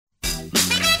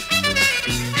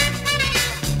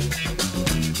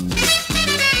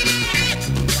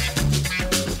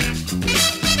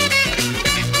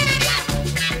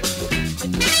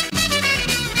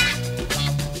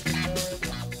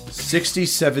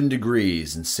"67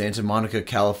 degrees in Santa Monica,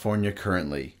 California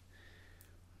currently.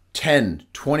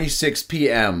 10:26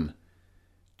 p.m.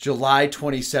 July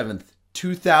 27th,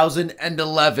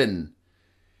 2011.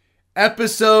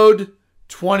 Episode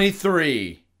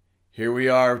 23. Here we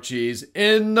are, cheese,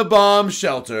 in the bomb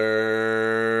shelter.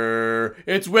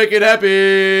 It's wicked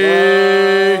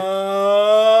happy.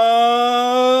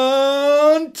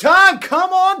 Time,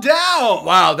 come on down.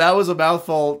 Wow, that was a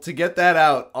mouthful to get that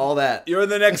out. All that. You're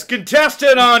the next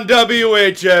contestant on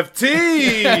WHFT.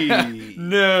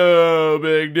 No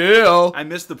big deal. I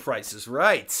missed The Price is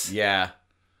Right. Yeah.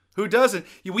 Who doesn't?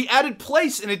 We added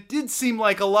place, and it did seem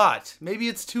like a lot. Maybe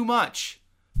it's too much.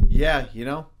 Yeah, you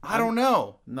know. I don't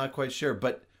know. I'm not quite sure,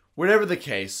 but whatever the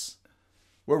case,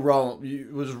 we're rolling.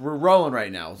 We're rolling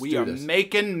right now. We are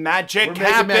making magic We're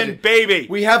happen, making magic. baby.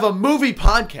 We have a movie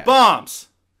podcast. Bombs.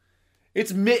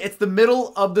 It's the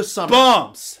middle of the summer.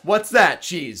 Bombs. What's that,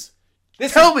 cheese?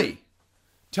 Tell me.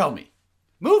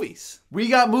 Movies. We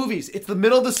got movies. It's the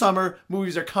middle of the summer.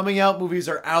 Movies are coming out. Movies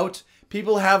are out.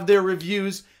 People have their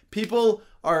reviews. People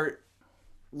are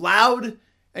loud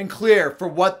and clear for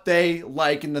what they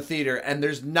like in the theater, and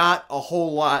there's not a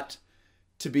whole lot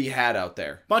to be had out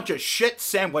there. Bunch of shit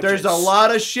sandwiches. There's a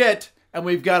lot of shit, and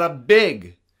we've got a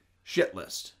big shit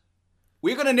list.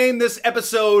 We're going to name this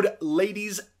episode,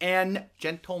 ladies and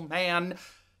gentlemen,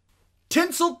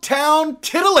 Tinseltown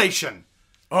Titillation.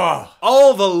 Oh.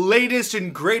 All the latest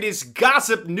and greatest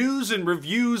gossip, news, and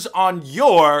reviews on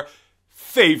your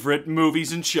favorite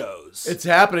movies and shows. It's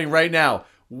happening right now.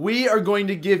 We are going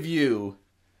to give you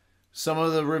some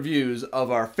of the reviews of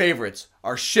our favorites,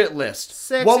 our shit list.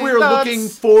 Sexy what we are thoughts. looking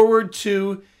forward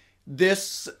to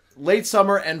this late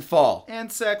summer and fall.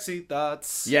 And sexy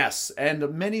thoughts. Yes,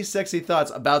 and many sexy thoughts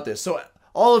about this. So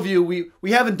all of you,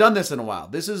 we haven't done this in a while.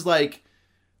 This is like,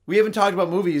 we haven't talked about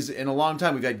movies in a long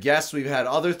time. We've had guests, we've had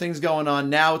other things going on.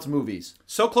 Now it's movies.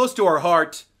 So close to our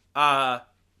heart.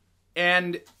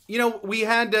 And, you know, we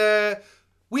had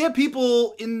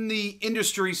people in the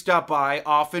industry stop by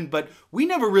often, but we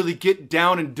never really get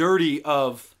down and dirty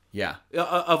of you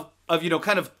know,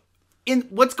 kind of in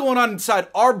what's going on inside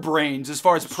our brains as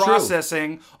far as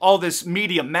processing all this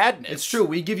media madness. It's true.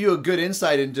 We give you a good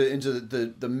insight into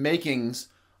the makings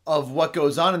of what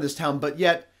goes on in this town, but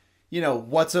yet, you know,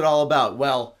 what's it all about?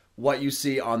 Well, what you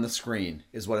see on the screen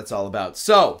is what it's all about.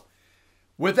 So,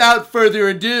 without further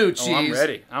ado,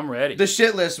 cheese. I'm ready. The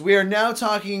shit list. We are now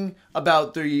talking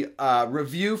about the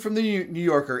review from the New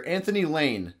Yorker. Anthony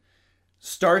Lane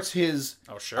starts his...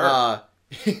 Oh, sure.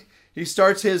 He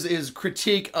starts his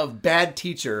critique of Bad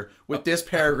Teacher with this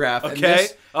paragraph. Okay.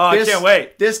 And I can't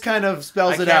wait. This kind of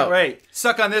spells it out. I can't wait.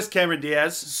 Suck on this, Cameron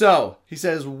Diaz. So, he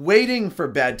says, waiting for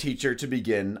Bad Teacher to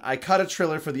begin, I cut a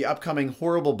trailer for the upcoming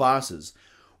Horrible Bosses.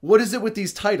 What is it with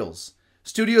these titles?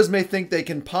 Studios may think they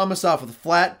can palm us off with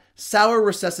flat, sour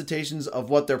recitations of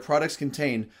what their products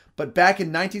contain, but back in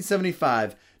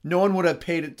 1975, no one would have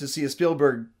paid it to see a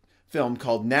Spielberg film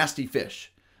called Nasty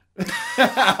Fish.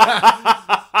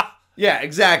 Yeah,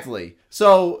 exactly.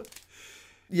 So,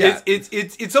 yeah,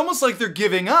 it's almost like they're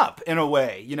giving up in a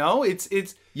way. You know, it's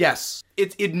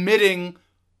admitting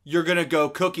you're gonna go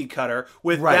cookie cutter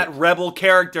with that rebel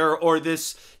character or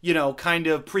this, you know, kind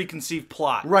of preconceived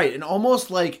plot. Right, and almost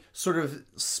like sort of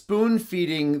spoon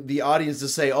feeding the audience to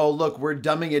say, "Oh, look, we're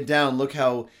dumbing it down. Look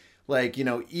how." Like, you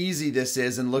know, easy this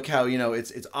is, and look how, you know,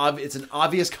 it's an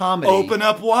obvious comedy. Open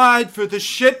up wide for the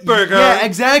shitburger. Yeah,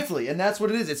 exactly. And that's what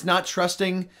it is. It's not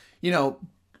trusting, you know,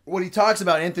 what he talks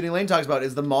about, Anthony Lane talks about,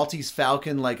 is the Maltese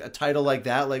Falcon, like a title like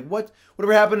that. Like,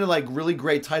 whatever happened to like really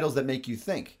great titles that make you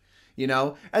think, you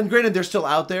know? And granted, they're still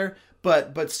out there,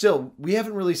 but still, we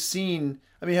haven't really seen,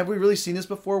 I mean, have we really seen this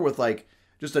before with like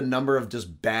just a number of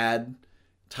just bad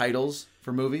titles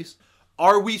for movies?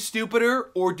 Are we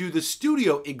stupider, or do the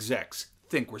studio execs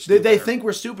think we're stupider? They think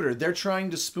we're stupider. They're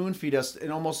trying to spoon feed us in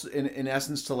almost in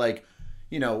essence to like,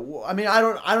 you know, I mean, I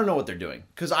don't know what they're doing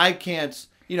because I can't,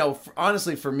 you know,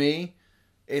 honestly for me,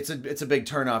 it's a big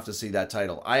turnoff to see that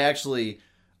title. I actually,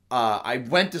 I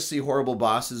went to see Horrible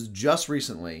Bosses just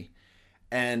recently,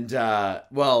 and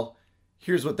well,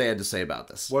 here's what they had to say about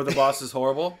this. Were the bosses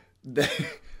horrible?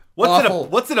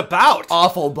 What's it about?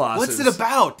 Awful bosses. What's it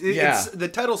about? Yeah. The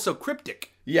title's so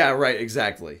cryptic. Yeah, right,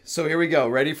 exactly. So here we go.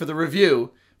 Ready for the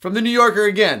review from the New Yorker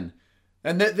again.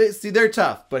 And see, they're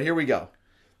tough, but here we go.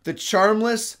 The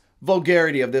charmless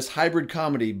vulgarity of this hybrid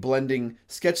comedy blending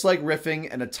sketch-like riffing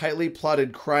and a tightly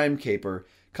plotted crime caper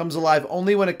comes alive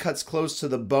only when it cuts close to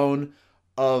the bone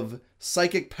of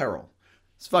psychic peril.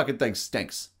 This fucking thing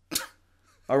stinks.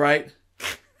 All right?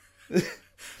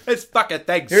 This fucking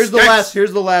thing Here's stinks.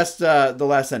 the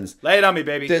last sentence. Lay it on me,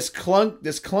 baby. This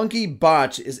clunky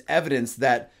botch is evidence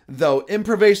that though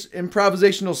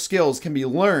improvisational skills can be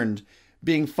learned,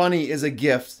 being funny is a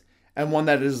gift and one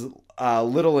that is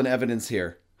little in evidence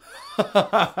here.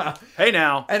 Hey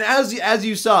now. And as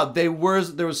you saw, there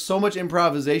was so much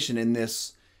improvisation in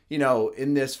this,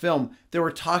 in this film. They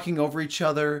were talking over each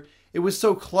other. It was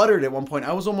so cluttered at one point.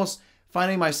 I was almost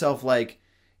finding myself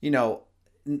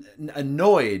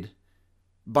annoyed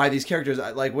by these characters.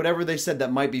 Like whatever they said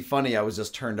that might be funny, I was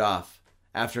just turned off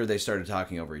after they started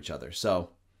talking over each other. So,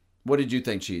 what did you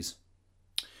think, Cheese?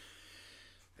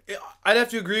 I'd have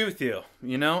to agree with you.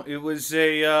 It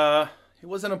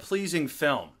wasn't a pleasing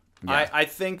film. Yeah. I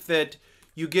think that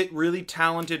you get really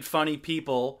talented, funny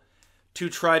people to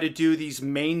try to do these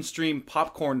mainstream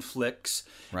popcorn flicks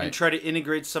and try to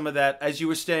integrate some of that, as you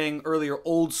were saying earlier,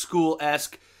 old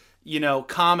school-esque,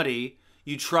 comedy.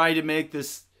 You try to make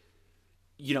this,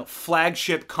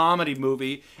 flagship comedy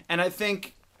movie, and I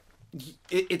think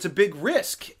it's a big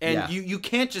risk, and you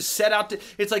can't just set out to.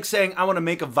 It's like saying I want to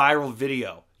make a viral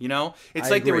video.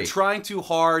 It's like they were trying too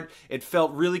hard. It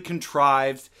felt really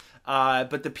contrived.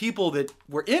 But the people that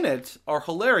were in it are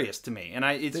hilarious to me, and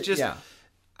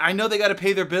I know they got to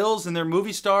pay their bills and they're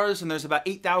movie stars, and there's about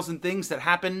 8,000 things that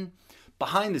happen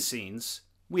behind the scenes.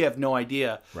 We have no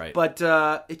idea, right? But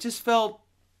it just felt.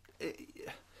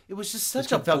 It was just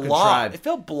such a blah. Contrived. It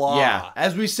felt blah. Yeah,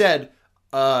 as we said,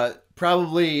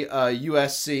 probably a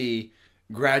USC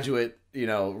graduate,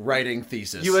 writing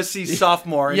thesis. USC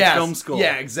sophomore in film school.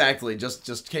 Yeah, exactly.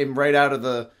 Just came right out of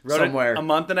Wrote somewhere. It a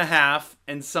month and a half,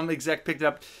 and some exec picked it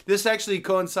up. This actually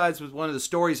coincides with one of the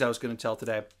stories I was going to tell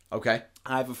today. Okay.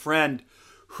 I have a friend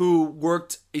who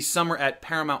worked a summer at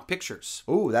Paramount Pictures.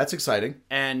 Ooh, that's exciting.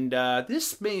 And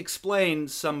this may explain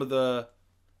some of the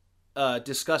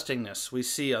disgustingness we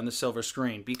see on the silver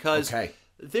screen, because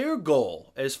their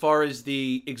goal, as far as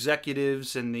the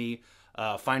executives and the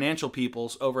financial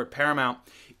peoples over at Paramount,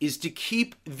 is to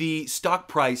keep the stock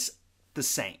price the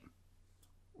same.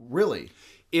 Really?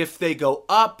 If they go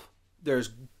up,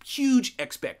 there's huge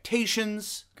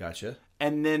expectations. Gotcha.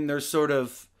 And then there's sort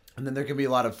of... And then there can be a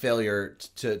lot of failure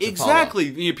to exactly.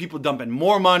 follow. People dump in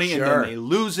more money and then they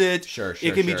lose it. Sure.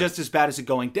 It can be just as bad as it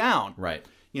going down. Right.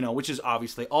 Which is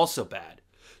obviously also bad.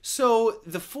 So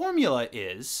the formula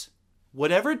is,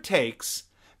 whatever it takes,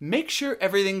 make sure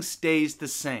everything stays the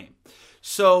same.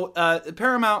 So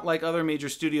Paramount, like other major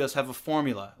studios, have a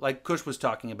formula, like Kush was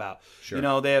talking about.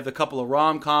 Sure. They have a couple of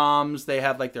rom-coms. They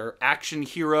have like their action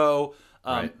hero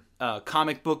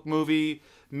comic book movie,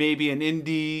 maybe an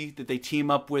indie that they team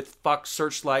up with Fox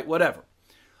Searchlight, whatever.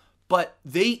 But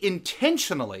they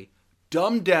intentionally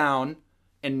dumb down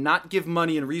and not give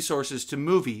money and resources to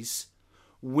movies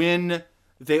when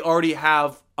they already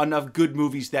have enough good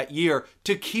movies that year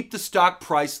to keep the stock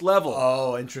price level.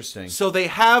 Oh, interesting. So they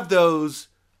have those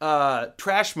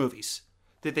trash movies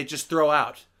that they just throw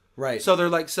out. Right. So they're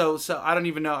like, so I don't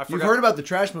even know. I forgot. You've heard about the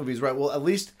trash movies, right? Well, at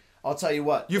least I'll tell you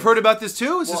what. You've heard about this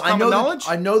too? Is this common knowledge?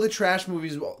 I know the trash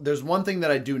movies. There's one thing that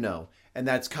I do know, and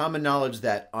that's common knowledge,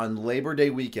 that on Labor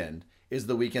Day weekend is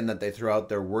the weekend that they throw out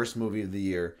their worst movie of the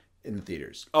year in the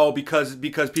theaters. Oh, because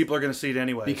people are going to see it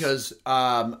anyway. Because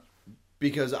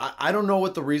I don't know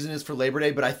what the reason is for Labor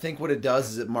Day, but I think what it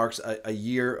does is it marks a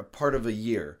year, a part of a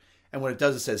year. And what it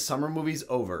does is it says summer movies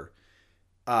over.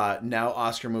 Now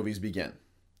Oscar movies begin.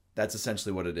 That's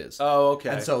essentially what it is. Oh, okay.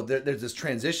 And so there's this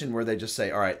transition where they just say,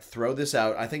 all right, throw this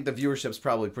out. I think the viewership's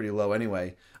probably pretty low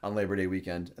anyway on Labor Day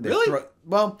weekend. Really?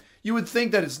 Well, you would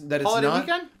think that it's Holiday not.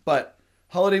 weekend? But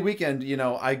holiday weekend,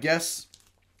 I guess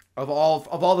of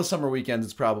all the summer weekends,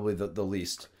 it's probably the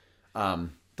least gone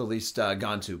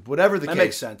to. Whatever the case. That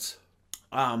makes sense.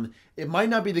 It might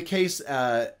not be the case.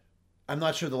 I'm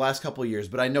not sure the last couple of years,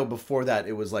 but I know before that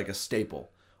it was like a staple.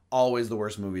 Always the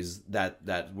worst movies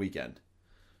that weekend.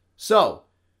 So,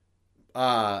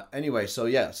 anyway, so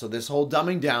this whole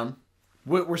dumbing down,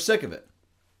 we're sick of it.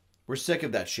 We're sick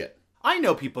of that shit. I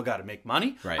know people got to make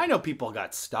money. Right. I know people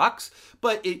got stocks,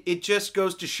 but it just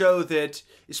goes to show that,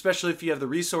 especially if you have the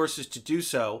resources to do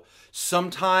so,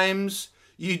 sometimes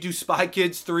you do Spy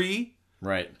Kids 3.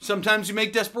 Right. Sometimes you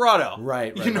make Desperado.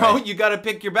 Right. You got to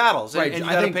pick your battles, and you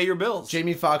got to pay your bills.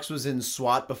 Jamie Foxx was in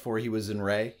SWAT before he was in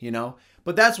Ray,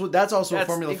 But that's also a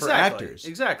formula for actors.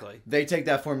 Exactly. They take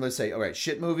that formula and say, all right,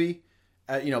 shit movie,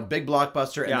 big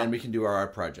blockbuster, and Yeah. then we can do our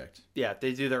art project. Yeah,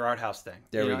 they do their art house thing.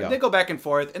 There we go. They go back and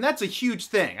forth, and that's a huge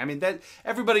thing. I mean, that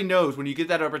everybody knows when you get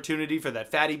that opportunity for that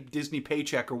fatty Disney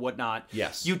paycheck or whatnot.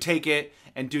 Yes. You take it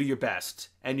and do your best,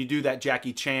 and you do that.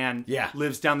 Jackie Chan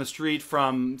lives down the street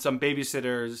from some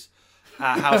babysitter's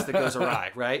house that goes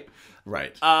awry, right?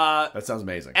 Right. That sounds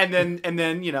amazing. And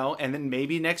then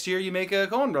maybe next year you make a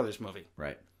Coen Brothers movie.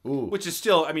 Right. Ooh. Which is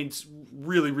still, I mean, it's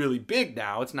really, really big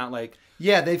now. It's not like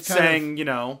they've saying,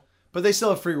 but they still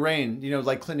have free reign.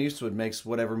 Like Clint Eastwood makes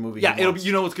whatever movie. Yeah, he wants.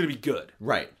 it's going to be good.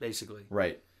 Right. Basically.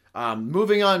 Right.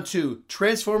 Moving on to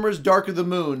Transformers: Dark of the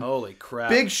Moon. Holy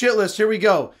crap! Big shit list. Here we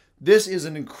go. This is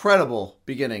an incredible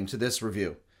beginning to this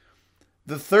review.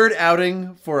 The third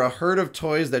outing for a herd of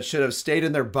toys that should have stayed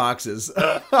in their boxes.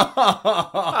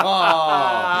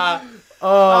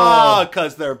 Oh,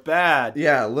 because they're bad.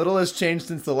 Yeah, little has changed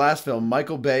since the last film.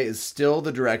 Michael Bay is still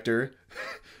the director.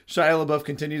 Shia LaBeouf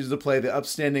continues to play the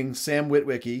upstanding Sam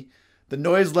Witwicky. The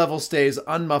noise level stays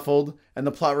unmuffled, and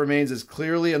the plot remains as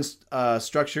clearly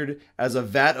structured as a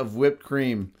vat of whipped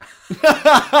cream.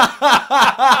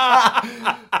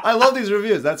 I love these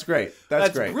reviews. That's great.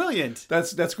 That's great. Brilliant.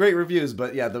 That's great reviews.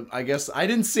 But yeah, I guess I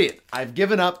didn't see it. I've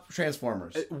given up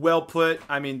Transformers. Well put.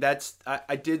 I mean,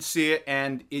 I did see it,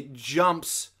 and it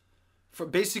jumps.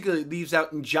 Basically, it leaves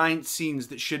out in giant scenes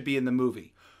that should be in the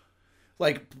movie.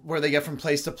 Like where they get from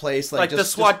place to place. Like the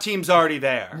SWAT team's already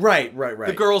there. Right.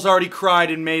 The girl's already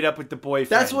cried and made up with the boyfriend.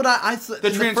 That's what I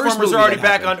the Transformers are already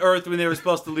back on Earth when they were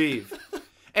supposed to leave.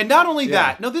 And not only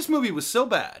that, no, this movie was so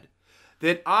bad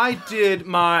that I did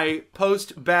my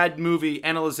post-bad movie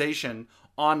analyzation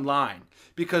online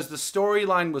because the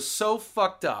storyline was so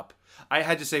fucked up. I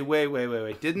had to say,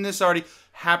 wait. Didn't this already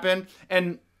happen?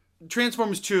 And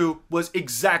Transformers 2 was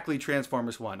exactly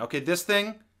Transformers 1. Okay, this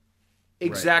thing...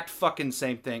 Exact fucking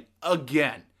same thing.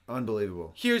 Again.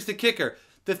 Unbelievable. Here's the kicker.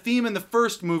 The theme in the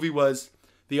first movie was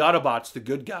the Autobots, the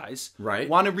good guys,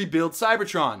 want to rebuild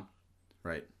Cybertron.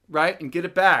 Right? And get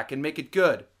it back and make it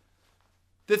good.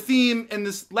 The theme in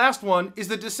this last one is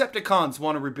the Decepticons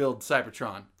want to rebuild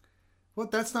Cybertron. What?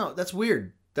 That's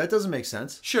weird. That doesn't make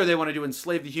sense. Sure, they want to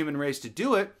enslave the human race to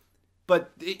do it,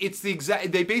 but it's the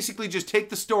exact... They basically just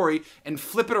take the story and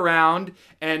flip it around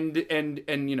and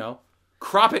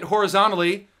crop it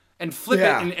horizontally and flip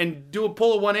it and do a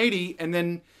pull of 180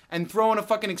 and throw in a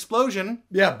fucking explosion.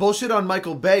 Yeah, bullshit on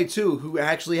Michael Bay too, who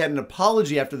actually had an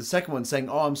apology after the second one saying,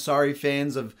 "Oh, I'm sorry,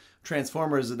 fans of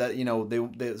Transformers, that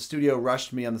the studio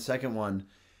rushed me on the second one."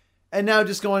 And now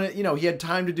just going, he had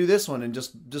time to do this one and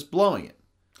just blowing it.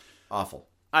 Awful.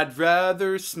 I'd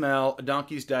rather smell a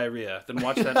donkey's diarrhea than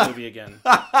watch that movie again.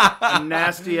 A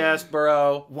nasty ass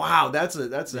burrow. Wow, that's a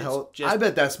hell. I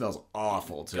bet that smells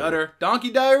awful too. Gutter. Donkey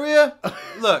diarrhea?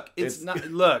 Look, it's not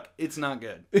good. It's not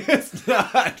good.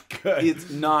 It's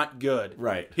not good.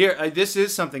 Right. Here, this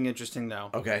is something interesting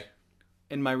though. Okay.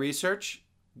 In my research,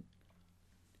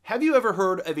 have you ever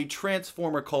heard of a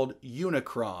Transformer called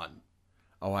Unicron?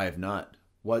 Oh, I have not.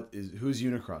 Who's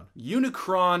Unicron?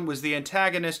 Unicron was the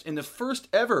antagonist in the first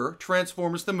ever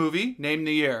Transformers the movie. Name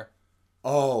the year.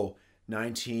 Oh,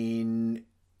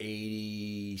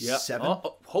 1987? Yep.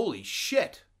 Oh, holy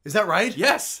shit. Is that right?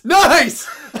 Yes. Nice!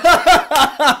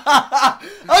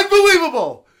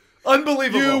 Unbelievable!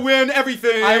 You win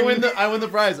everything. I win the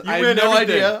prize. I had no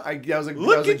idea. That was a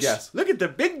guess. Look at the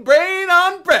big brain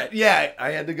on Brett. Yeah, I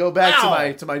had to go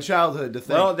back to my childhood to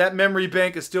think. Well, that memory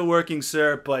bank is still working,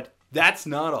 sir, but that's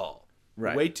not all.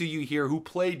 Right. Wait till you hear who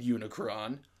played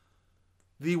Unicron.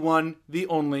 The one, the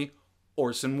only,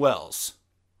 Orson Welles.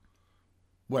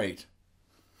 Wait.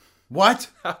 What?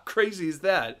 How crazy is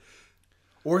that?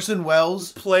 Orson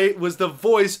Welles was the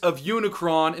voice of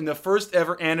Unicron in the first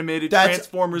ever animated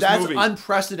Transformers movie. That's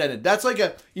unprecedented. That's like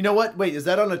a... You know what? Wait, is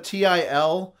that on a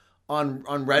TIL on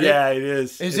Reddit? Yeah, it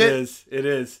is. It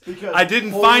is. Because I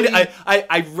didn't find it.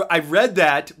 I read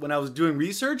that when I was doing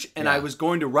research, and I was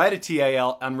going to write a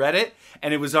TIL on Reddit,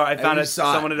 and it was... I found out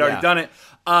someone had already done it.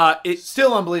 It's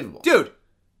still unbelievable. Dude,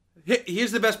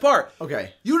 here's the best part.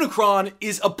 Okay. Unicron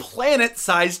is a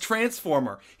planet-sized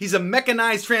transformer. He's a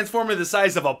mechanized transformer the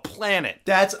size of a planet.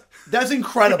 That's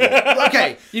incredible.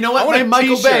 Okay, you know what? Hey,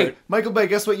 Michael Bay,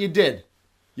 guess what you did?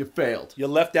 You failed. You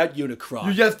left out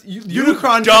Unicron.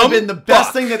 Unicron could have been the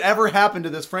best thing that ever happened to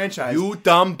this franchise. You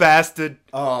dumb bastard.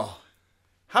 Oh.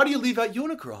 How do you leave out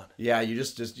Unicron? Yeah, you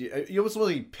you was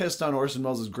really pissed on Orson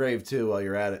Welles' grave too while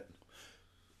you're at it.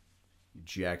 You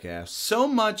jackass. So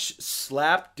much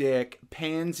slapdick,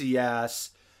 pansy ass,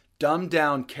 dumbed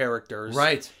down characters.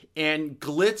 Right. And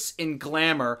glitz and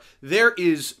glamour. There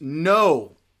is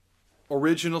no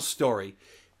original story.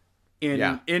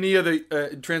 in any of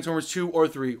the Transformers 2 or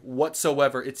 3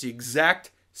 whatsoever. It's the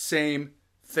exact same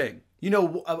thing. You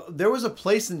know, there was a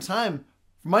place in time.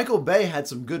 Michael Bay had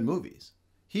some good movies.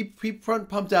 He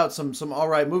pumped out some all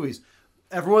right movies.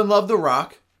 Everyone loved The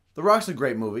Rock. The Rock's a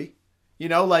great movie. You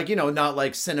know, like, you know, not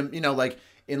like cinema, you know, like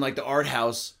in like the art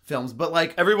house films, but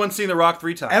like everyone's seen The Rock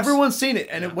 3 times. Everyone's seen it,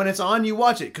 and when it's on, you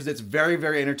watch it because it's very,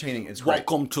 very entertaining. It's great.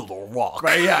 Welcome to The Rock.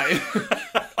 Right? Yeah.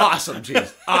 Awesome,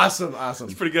 jeez. Awesome.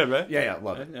 It's pretty good, right? Yeah,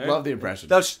 love it. Right. Love the impression.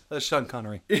 That's Sean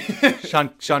Connery.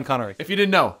 Sean Connery. If you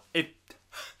didn't know,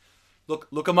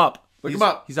 look him up. Look him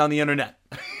up. He's on the internet.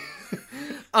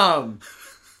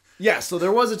 Yeah. So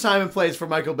there was a time and place for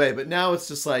Michael Bay, but now it's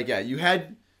just like, you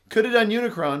could have done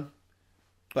Unicron,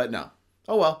 but no.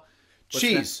 Oh well.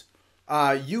 Cheese.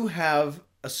 You have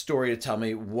a story to tell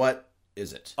me. What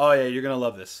is it? Oh yeah, you're gonna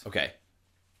love this. Okay.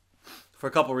 For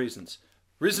a couple reasons.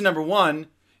 Reason number one,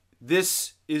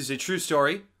 this is a true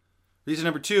story. Reason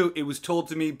number two, it was told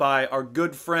to me by our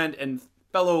good friend and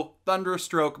fellow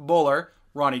Thunderstroke bowler,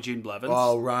 Ronnie Gene Blevins.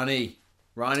 Oh, Ronnie.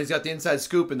 Ronnie's got the inside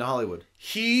scoop into Hollywood.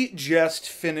 He just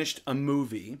finished a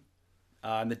movie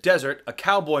in the desert, a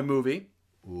cowboy movie.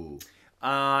 Ooh.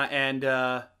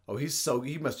 Oh,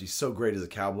 he must be so great as a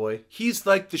cowboy. He's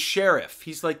like the sheriff.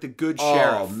 He's like the good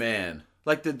sheriff. Oh, man.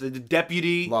 Like the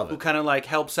deputy who kind of like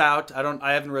helps out.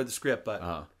 I haven't read the script,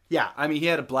 but yeah, I mean, he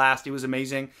had a blast. It was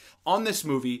amazing. On this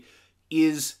movie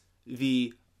is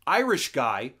the Irish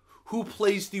guy who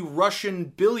plays the Russian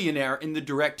billionaire in the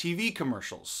DirecTV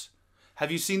commercials.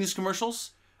 Have you seen these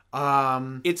commercials?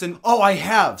 It's an I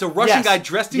have. It's a Russian guy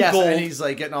dressed in gold, and he's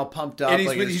like getting all pumped up, and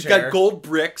he's got gold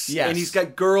bricks, and he's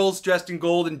got girls dressed in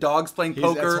gold and dogs playing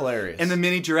poker. That's hilarious. And the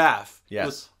mini giraffe,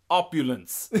 with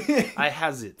opulence. I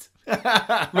has it,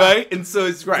 right? And so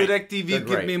it's right. DirecTV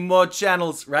give me more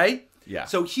channels, right? Yeah.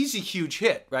 So he's a huge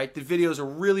hit, right? The videos are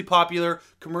really popular.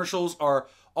 Commercials are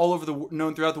all over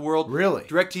known throughout the world. Really?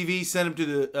 DirecTV sent him to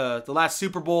the last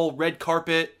Super Bowl red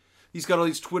carpet. He's got all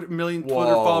these million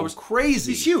Twitter followers.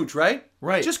 Crazy. He's huge, right?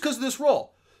 Right. Just because of this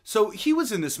role. So he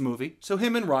was in this movie. So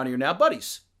him and Ronnie are now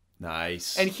buddies.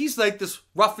 Nice. And he's like this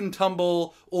rough and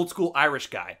tumble, old school Irish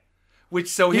guy.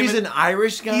 He's an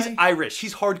Irish guy? He's Irish.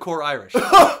 He's hardcore Irish.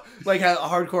 Like had a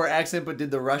hardcore accent, but did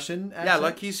the Russian accent? Yeah,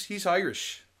 like he's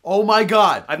Irish. Oh my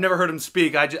God. I've never heard him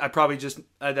speak. I probably just,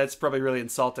 that's probably really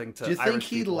insulting to Irish people. Do you think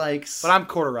he likes But I'm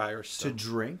quarter Irish. So. to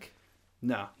drink?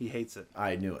 No, he hates it.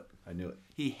 I knew it.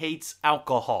 He hates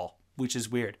alcohol, which is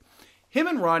weird. Him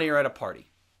and Ronnie are at a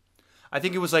party. I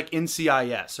think it was like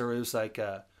NCIS, or it was like,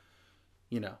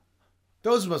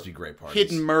 Those must be great parties.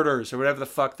 Hidden Murders, or whatever the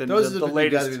fuck the latest.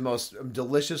 Those are the most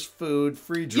delicious food,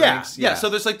 free drinks. Yeah. So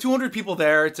there's like 200 people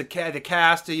there. It's the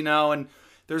cast, and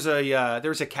there's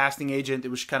a casting agent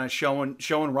that was kind of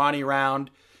showing Ronnie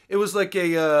around. It was like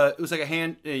a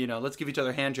hand, let's give each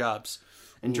other hand jobs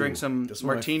and drink some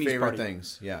martinis. Favorite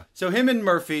things, yeah. So him and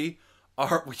Murphy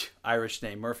are Irish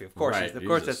name Murphy, of course. Right, of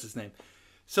course, that's his name.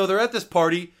 So they're at this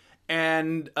party,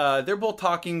 and they're both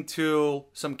talking to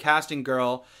some casting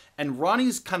girl, and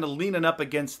Ronnie's kind of leaning up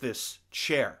against this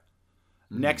chair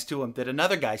next to him that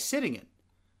another guy's sitting in.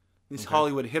 This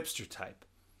Hollywood hipster type.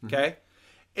 Okay,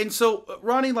 and so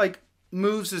Ronnie like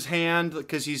moves his hand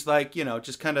because he's like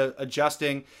just kind of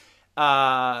adjusting,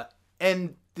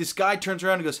 and this guy turns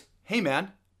around and goes, "Hey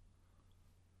man,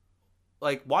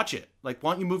 like watch it. Like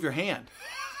why don't you move your hand?"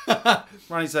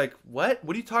 Ronnie's like, "What?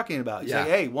 What are you talking about?" He's like,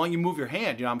 "Hey, why don't you move your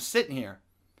hand? I'm sitting here."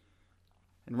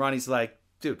 And Ronnie's like,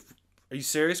 "Dude, are you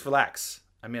serious? Relax.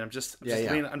 I mean, I'm just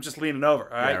leaning over. All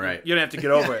right, yeah, right. You don't have to get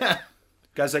over it."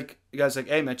 Guy's like,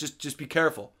 "Hey man, just be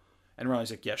careful." And Ronnie's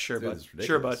like, "Yeah, sure, bud.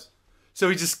 Sure, bud." So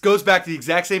he just goes back to the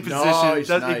exact same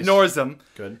position. Ignores them.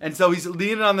 Good. And so he's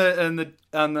leaning on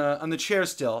the chair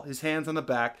still, his hands on the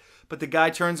back. But the guy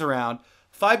turns around.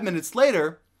 5 minutes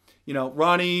later,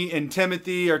 Ronnie and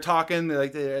Timothy are talking.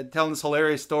 They're telling this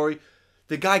hilarious story.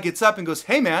 The guy gets up and goes,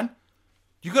 "Hey man,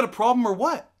 you got a problem or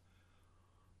what?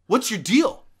 What's your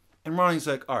deal?" And Ronnie's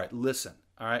like, "All right, listen.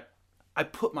 All right, I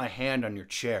put my hand on your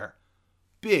chair.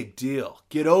 Big deal.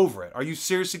 Get over it. Are you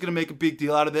seriously going to make a big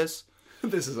deal out of this?"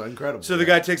 This is incredible. So the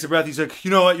guy takes a breath. He's like,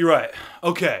 "You know what? You're right.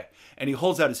 Okay." And he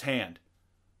holds out his hand.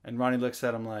 And Ronnie looks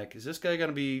at him like, is this guy going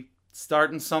to be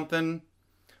starting something?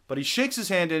 But he shakes his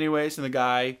hand anyways, and the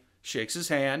guy shakes his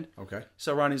hand. Okay.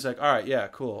 So Ronnie's like, "All right, yeah,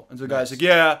 cool." And so the guy's like,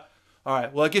 "Yeah, all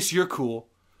right, well, I guess you're cool.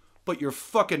 But your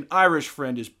fucking Irish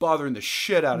friend is bothering the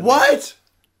shit out of me." What?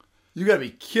 You gotta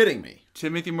be kidding me.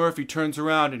 Timothy Murphy turns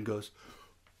around and goes,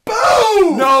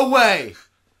 "Boom!" No way.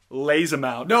 Lays him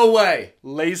out. No way.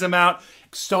 Lays him out.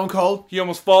 Stone cold. He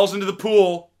almost falls into the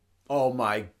pool. Oh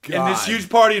my God. In this huge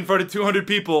party in front of 200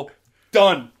 people.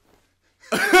 Done.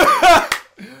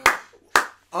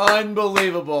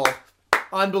 Unbelievable.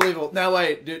 Unbelievable. Now,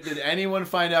 wait, did anyone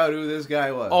find out who this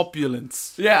guy was?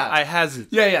 Opulence. Yeah. I has it.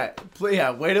 Yeah.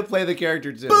 Way to play the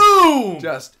character, too. Boom!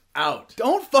 Just out.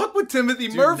 Don't fuck with Timothy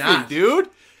Murphy, not. dude.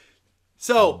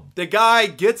 So, the guy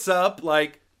gets up,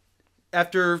 like,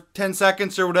 after 10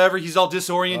 seconds or whatever, he's all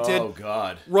disoriented. Oh,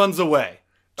 God. Runs away.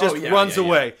 Just runs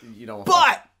away. You don't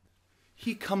But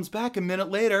he comes back a minute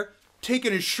later,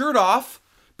 taking his shirt off,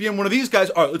 being one of these guys.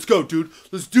 All right, let's go, dude.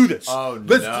 Let's do this. Oh,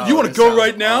 no. You want to go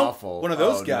right now? Awful. One of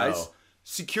those Oh, guys. no.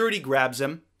 Security grabs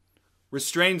him,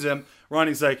 restrains him.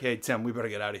 Ronnie's like, hey, Tim, we better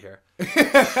get out of here.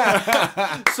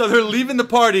 So they're leaving the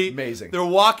party. Amazing. They're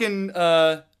walking,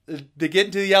 they get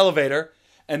into the elevator,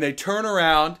 and they turn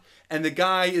around, and the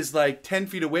guy is like 10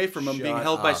 feet away from him, being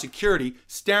held by security,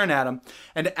 staring at him.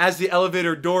 And as the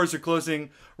elevator doors are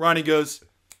closing, Ronnie goes,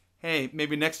 hey,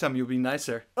 maybe next time you'll be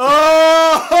nicer.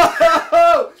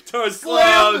 Oh!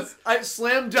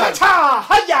 Slam dunk.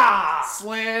 Hiya!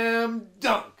 Slam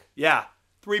dunk. Yeah,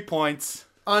 3 points.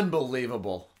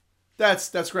 Unbelievable.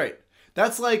 That's great.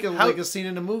 That's like a scene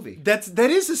in a movie. That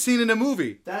is a scene in a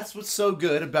movie. That's what's so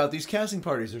good about these casting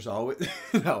parties. There's always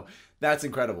that's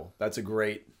incredible. That's a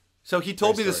great. So he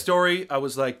told me the story. I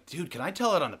was like, dude, can I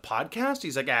tell it on the podcast?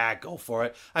 He's like, go for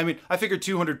it. I mean, I figured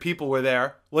 200 people were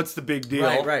there. What's the big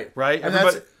deal? Right. And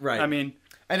that's right. I mean,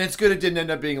 and it's good it didn't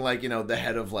end up being like, the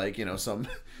head of like,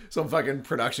 some fucking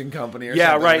production company or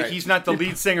yeah, something. Right. He's not the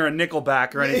lead singer in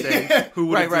Nickelback or anything who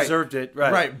would have deserved it.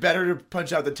 Right. Better to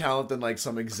punch out the talent than like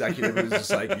some executive who's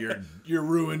just like, you're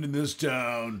ruined in this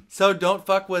town. So don't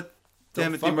fuck with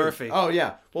Timothy Murphy. Oh,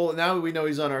 yeah. Well, now we know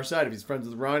he's on our side. If he's friends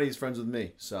with Ronnie, he's friends with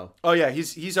me. So. Oh, yeah.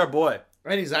 He's our boy.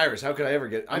 And he's Irish. How could I ever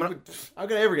get in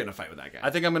a fight with that guy? I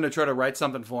think I'm going to try to write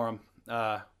something for him.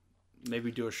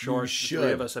 Maybe do a short. You should. The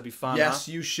three of us. That'd be fun. Yes,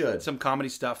 you should. Some comedy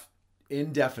stuff.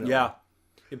 Indefinitely. Yeah.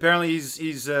 Apparently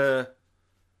he's a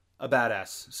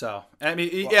badass. So I mean,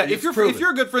 if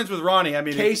you're good friends with Ronnie, I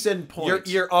mean, case in point,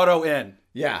 you're auto in.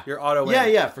 Yeah. You're auto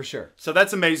in. Yeah, for sure. So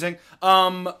that's amazing.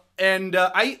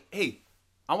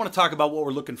 I want to talk about what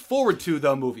we're looking forward to,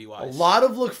 though, movie-wise. A lot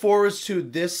of look forwards to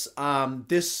this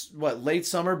late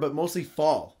summer, but mostly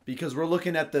fall, because we're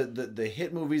looking at the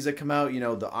hit movies that come out,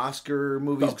 the Oscar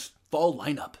movies. Folks,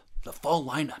 the fall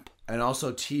lineup. And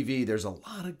also TV, there's a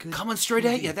lot of good coming straight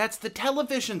at you. That's the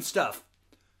television stuff.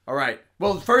 All right.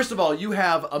 Well, first of all, you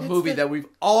have a movie that we've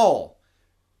all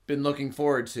been looking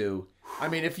forward to. I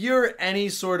mean, if you're any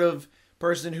sort of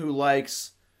person who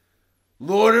likes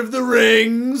Lord of the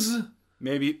Rings...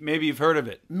 Maybe you've heard of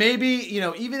it. Maybe,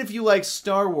 even if you like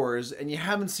Star Wars and you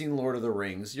haven't seen Lord of the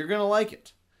Rings, you're going to like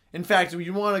it. In fact,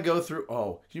 you want to go through...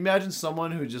 can you imagine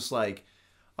someone who just like,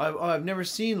 I've never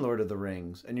seen Lord of the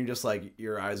Rings. And you just like,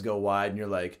 your eyes go wide and you're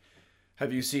like,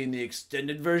 have you seen the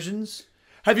extended versions?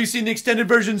 Have you seen the extended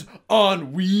versions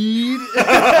on weed?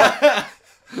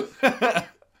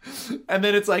 And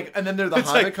then it's like, and then The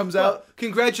Hobbit comes out.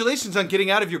 Congratulations on getting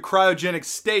out of your cryogenic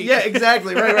state. Yeah,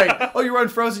 exactly. Right. Oh, you were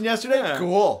unfrozen yesterday? Yeah.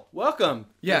 Cool. Welcome.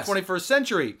 Yes. To the 21st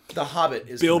century. The Hobbit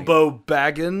is Bilbo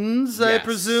Baggins, yes. I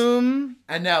presume.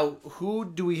 And now, who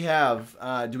do we have?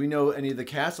 Do we know any of the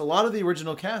cast? A lot of the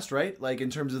original cast, right? Like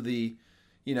in terms of the,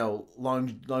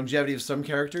 longevity of some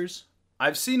characters.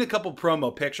 I've seen a couple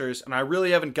promo pictures, and I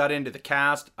really haven't got into the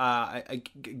cast.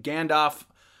 Gandalf,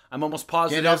 I'm almost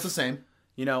positive. Gandalf's the same.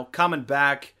 Coming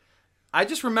back. I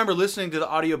just remember listening to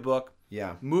the audiobook.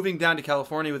 Yeah. Moving down to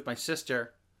California with my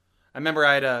sister. I remember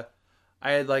I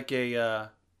had like a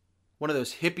one of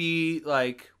those hippie,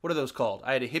 like, what are those called?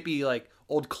 I had a hippie, like,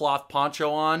 old cloth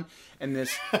poncho on and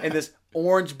this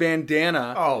orange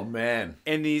bandana. Oh man.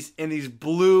 And these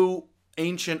blue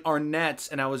ancient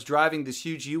Arnettes, and I was driving this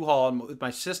huge U-Haul with my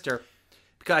sister.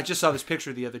 Because I just saw this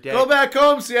picture the other day. Go back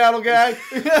home, Seattle guy.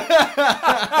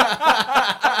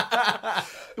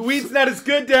 The weed's not as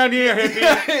good down here,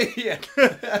 hippie.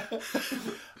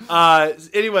 Yeah.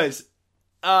 Anyways,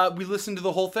 we listened to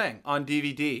the whole thing on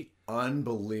DVD.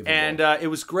 Unbelievable. And it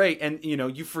was great. And,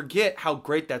 you forget how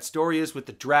great that story is with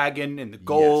the dragon and the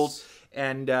gold. Yes.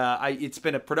 And it's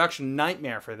been a production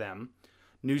nightmare for them.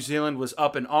 New Zealand was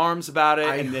up in arms about it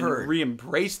and then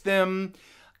re-embraced them.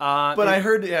 But I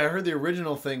heard the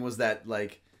original thing was that,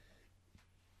 like,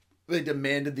 they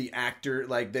demanded the actor,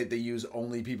 like, they use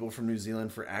only people from New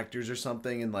Zealand for actors or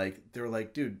something. And, like, they were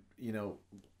like, dude,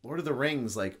 Lord of the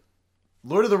Rings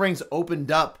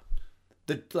opened up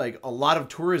a lot of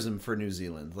tourism for New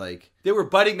Zealand. Like, they were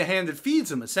biting the hand that feeds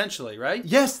them, essentially, right?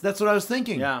 Yes, that's what I was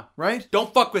thinking. Yeah. Right?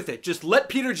 Don't fuck with it. Just let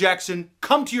Peter Jackson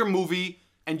come to your movie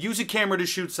and use a camera to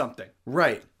shoot something.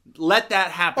 Right. Let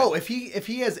that happen. Oh, if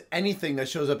he has anything that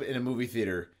shows up in a movie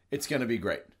theater, it's going to be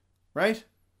great. Right?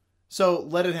 So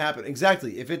let it happen.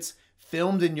 Exactly. If it's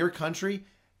filmed in your country,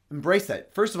 embrace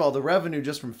that. First of all, the revenue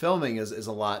just from filming is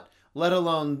a lot, let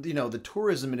alone, the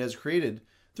tourism it has created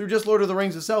through just Lord of the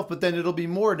Rings itself. But then it'll be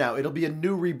more now. It'll be a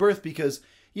new rebirth because,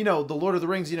 the Lord of the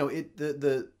Rings,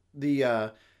 the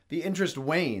interest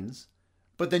wanes,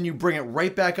 but then you bring it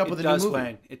right back up with a new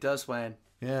movie. It does wane.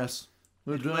 Yes.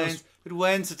 It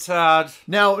wanes, it's hard.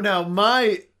 Now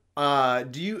my, I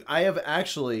have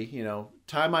actually,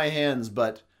 tie my hands,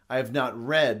 but I have not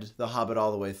read The Hobbit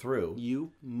all the way through.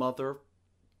 You mother...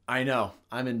 I know.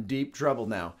 I'm in deep trouble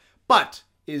now. But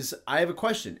I have a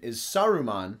question. Is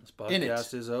Saruman in it? This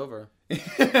podcast is over.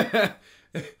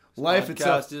 Life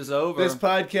itself is over. This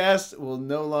podcast will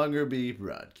no longer be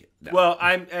broadcast. No. Well,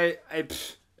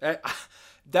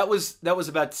 that was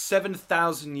about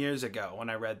 7,000 years ago when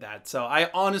I read that. So I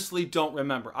honestly don't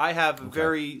remember. I have a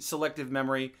very selective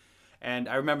memory, and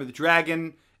I remember the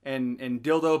dragon and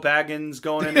Dildo Baggins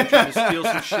going in and trying to steal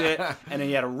some shit, and then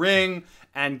he had a ring,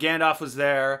 and Gandalf was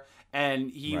there,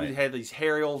 and he had these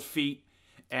hairy old feet,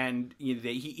 and he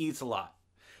eats a lot.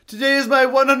 Today is my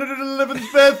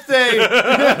 111th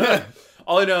birthday.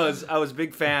 All I know is I was a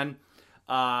big fan.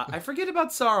 I forget about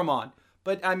Saruman,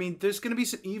 but I mean, there's gonna be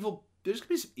some evil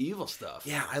stuff.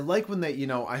 Yeah, I like when they,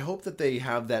 I hope that they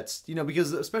have that,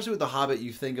 because especially with The Hobbit,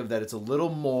 you think of that it's a little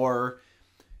more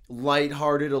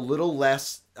lighthearted, a little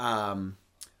less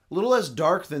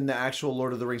dark than the actual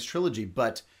Lord of the Rings trilogy.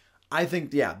 But I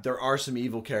think, there are some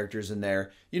evil characters in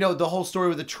there. The whole story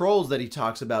with the trolls that he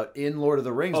talks about in Lord of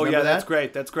the Rings. Oh, remember that's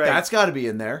great. That's great. That's got to be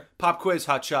in there. Pop quiz,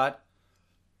 hotshot.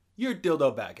 You're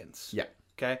Dildo Baggins. Yeah.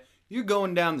 Okay? You're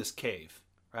going down this cave,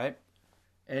 right?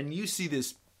 And you see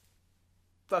this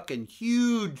fucking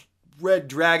huge red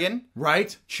dragon.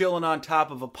 Right. Chilling on top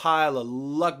of a pile of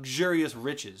luxurious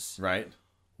riches. Right.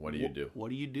 What do you do? What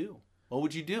do you do? What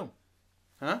would you do?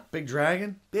 Huh? Big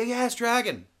dragon? Big ass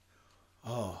dragon.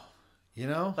 Oh,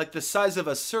 like the size of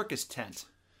a circus tent.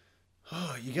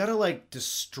 Oh, you gotta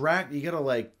distract. You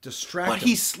gotta distract. But him.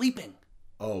 he's sleeping.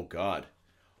 Oh God.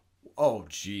 Oh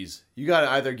jeez. You gotta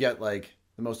either get the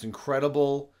most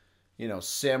incredible,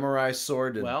 samurai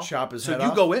sword to chop his head off. So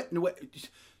you go in,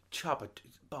 chop it,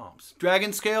 bombs.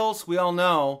 Dragon scales. We all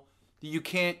know that you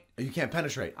can't. You can't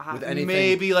penetrate with anything.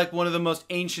 Maybe one of the most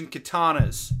ancient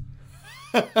katanas.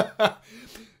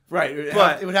 Right,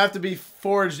 it would have to be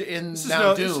forged in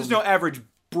Mount Doom. This is no average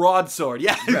broadsword.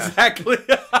 Yeah, exactly.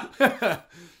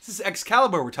 This is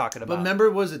Excalibur we're talking about. But remember,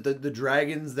 was it the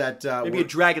dragons that... maybe a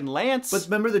dragon lance? But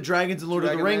remember the dragons in Lord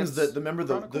of the Rings? Remember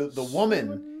the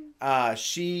woman,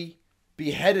 she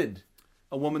beheaded...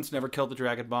 A woman's never killed the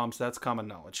dragon bombs. That's common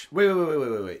knowledge. Wait.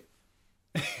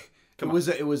 It was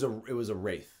a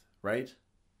wraith, right?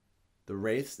 The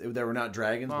wraiths, they were not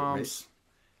dragons, but wraiths.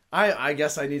 I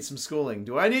guess I need some schooling.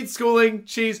 Do I need schooling?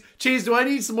 Cheese, do I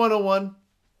need some 101?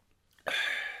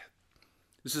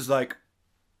 This is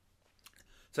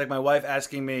it's like my wife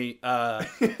asking me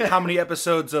how many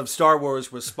episodes of Star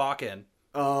Wars was Spock in.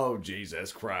 Oh,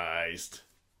 Jesus Christ.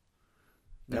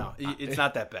 No, it's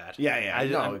not that bad.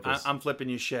 Yeah. I'm flipping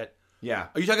you shit. Yeah.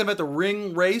 Are you talking about the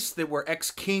ring race that were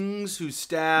ex-kings who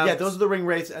stabbed? Yeah, those are the ring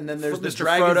race, and then there's the Mr.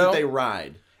 dragons Frodo? that they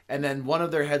ride. And then one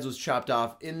of their heads was chopped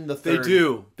off in the third.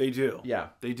 They do. Yeah.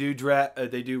 They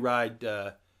do ride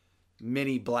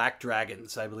mini black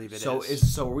dragons, I believe it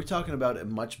is. So are we talking about a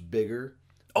much bigger?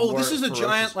 Oh, this is a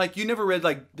giant, you never read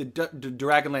the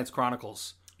Dragonlance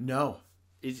Chronicles. No.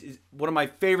 It's one of my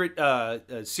favorite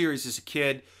series as a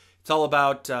kid. It's all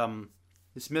about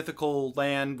this mythical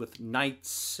land with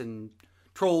knights and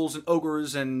trolls and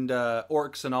ogres and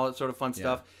orcs and all that sort of fun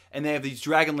stuff. And they have these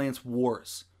Dragonlance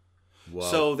wars. Whoa.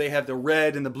 So they have the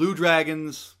red and the blue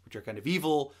dragons, which are kind of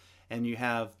evil. And you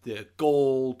have the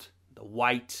gold, the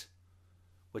white,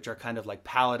 which are kind of like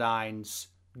paladins,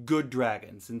 good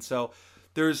dragons. And so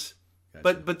there's...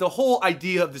 Gotcha. But the whole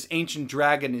idea of this ancient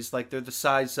dragon is they're the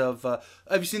size of... have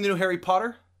you seen the new Harry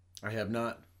Potter? I have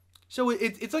not. So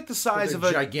it's like the size of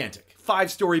a... gigantic.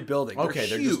 5-story building. Okay,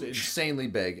 they're just huge. Insanely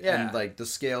big. Yeah. And the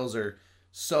scales are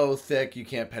so thick you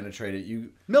can't penetrate it.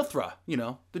 Milthra,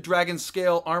 the dragon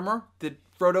scale armor that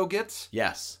Frodo gets.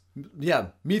 Yes. Yeah,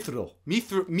 Mithril.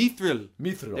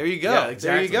 Mithril. There you go. Yeah,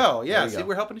 exactly. There you go. Yeah, see,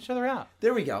 we're helping each other out.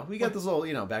 There we go. We got this little,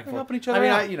 back and forth. Helping each other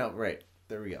out. Right.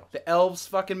 There we go. The elves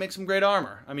fucking make some great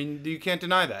armor. I mean, you can't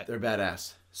deny that. They're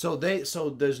badass.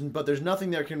 There's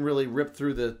nothing that can really rip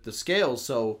through the scales.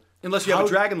 So unless you have a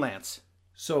dragon lance.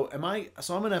 So I'm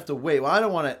gonna have to wait. Well, I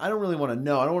don't really want to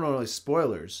know. I don't want to know any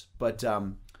spoilers. But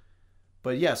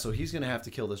yeah. So he's gonna have to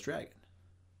kill this dragon.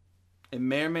 It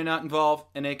may or may not involve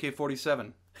an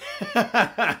AK-47.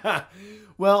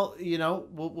 Well,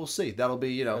 we'll see. That'll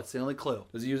be, That's the only clue.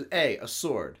 does he use A, a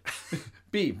sword,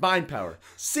 B, mind power,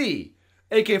 C,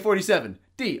 AK-47,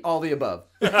 D, all the above.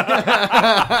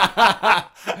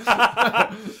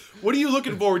 What are you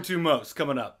looking forward to most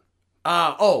coming up?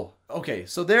 Okay.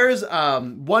 So there's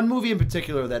one movie in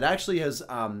particular that actually has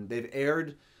they've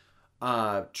aired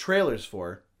trailers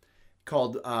for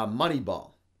called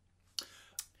Moneyball.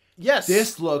 Yes.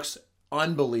 This looks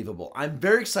unbelievable. I'm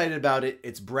very excited about it.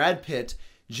 It's Brad Pitt.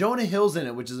 Jonah Hill's in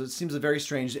it, it seems very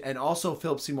strange, and also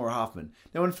Philip Seymour Hoffman.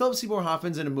 Now, when Philip Seymour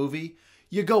Hoffman's in a movie,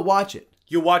 you go watch it.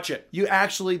 You watch it. You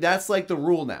actually, that's like the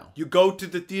rule now. You go to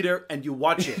the theater and you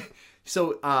watch it.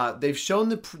 So they've shown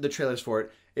the trailers for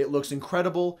it. It looks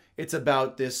incredible. It's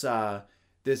about this a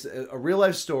real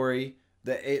life story.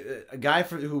 A guy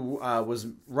who was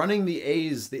running the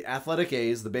A's, the athletic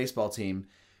A's, the baseball team,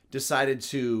 decided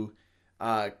to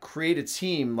create a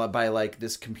team by like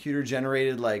this computer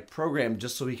generated like program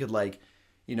just so he could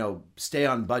stay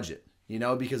on budget.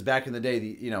 Because back in the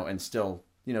day, and still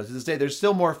to this day, there's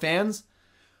still more fans.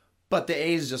 But the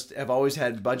A's just have always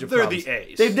had budget problems. They're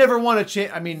the A's. They've never won a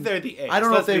chance. I mean, they're the A's. I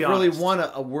don't know if they've really won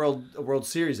a World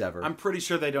Series ever. I'm pretty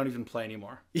sure they don't even play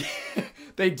anymore.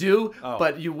 They do,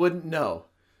 but you wouldn't know.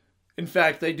 In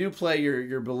fact, they do play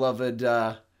your beloved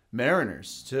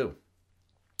Mariners too,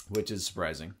 which is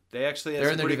surprising. They actually have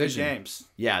some pretty good games.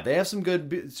 Yeah, they have some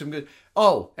good.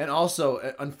 Oh, and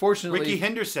also, unfortunately, Ricky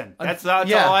Henderson. That's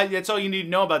all you need to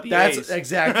know about the A's.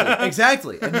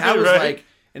 Exactly, and that was right? like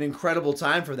an incredible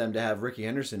time for them to have Ricky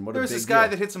Henderson. What There's a big this guy deal.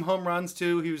 that hit some home runs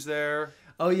too. He was there.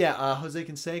 Oh yeah, Jose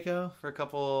Canseco For a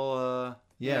couple.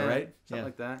 Right, something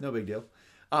like that. No big deal.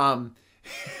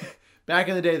 Back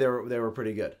in the day, they were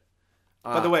pretty good.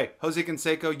 By the way, Jose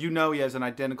Canseco, he has an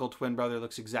identical twin brother.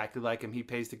 Looks exactly like him. He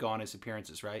pays to go on his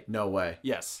appearances, right? No way.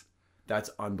 Yes.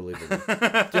 That's unbelievable.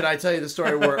 Did I tell you the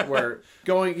story where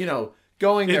going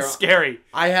there? It's scary.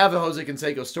 I have a Jose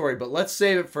Canseco story, but let's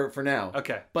save it for now.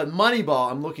 Okay. But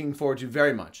Moneyball, I'm looking forward to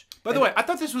very much. By the way, I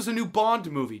thought this was a new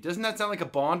Bond movie. Doesn't that sound like a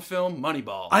Bond film?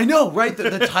 Moneyball. I know, right?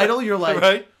 The title, you're like,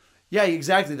 right? Yeah,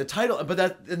 exactly. The title, but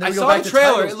that. And then I saw the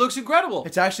trailer. It looks incredible.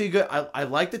 It's actually good. I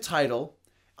like the title.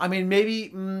 I mean, maybe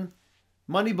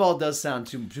Moneyball does sound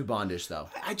too Bondish, though.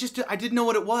 I didn't know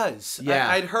what it was. Yeah,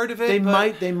 I'd heard of it.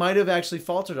 They might have actually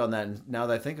faltered on that. Now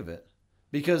that I think of it,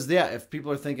 because if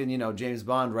people are thinking, James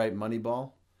Bond, right?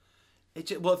 Moneyball. I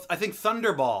think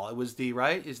Thunderball. It was the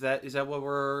right. Is that what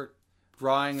we're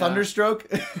drawing?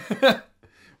 Thunderstroke.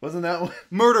 Wasn't that one?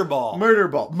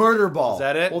 Murderball. Is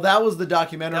that it? Well, that was the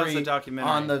documentary. That was the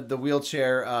documentary on the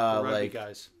wheelchair. The rugby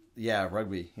guys. Yeah,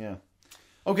 rugby. Yeah.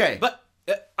 Okay, but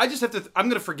I just have to. I'm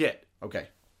gonna forget. Okay.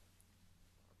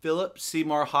 Philip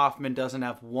Seymour Hoffman doesn't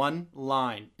have one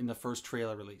line in the first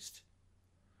trailer released.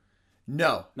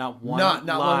 No. Not one one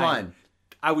line.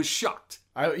 I was shocked.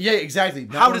 Yeah, exactly.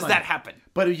 How does that happen?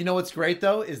 But you know what's great,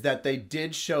 though, is that they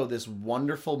did show this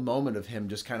wonderful moment of him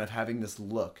just kind of having this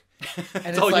look. And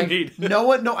That's all you need.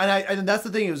 And that's the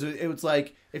thing. It was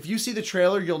like, if you see the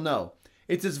trailer, you'll know.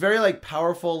 It's this very, like,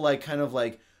 powerful, like, kind of,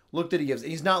 like, look that he gives.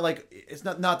 He's not, like, it's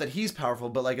not that he's powerful,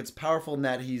 but, like, it's powerful in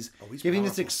that he's giving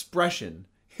this expression.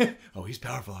 Oh, he's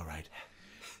powerful, all right.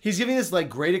 He's giving this, like,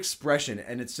 great expression,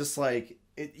 and it's just, like,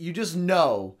 you just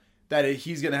know that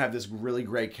he's going to have this really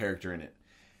great character in it.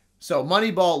 So,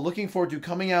 Moneyball, looking forward to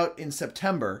coming out in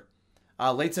September,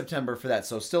 late September for that.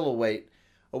 So, still a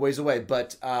ways away.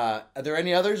 But are there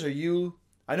any others?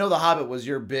 I know The Hobbit was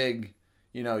your big,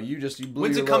 you blew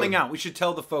When's your it coming load. out? We should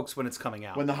tell the folks when it's coming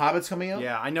out. When The Hobbit's coming out?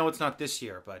 Yeah, I know it's not this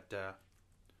year, but...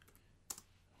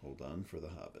 Hold on for The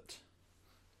Hobbit.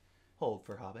 Hold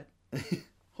for Hobbit.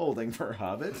 Holding for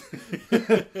Hobbit.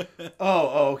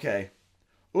 Oh, okay.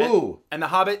 Ooh. And The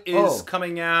Hobbit is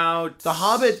coming out... The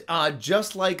Hobbit,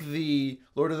 just like the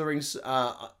Lord of the Rings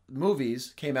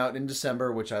movies, came out in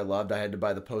December, which I loved. I had to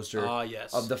buy the poster.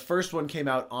 Yes. Of the first one came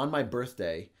out on my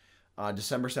birthday,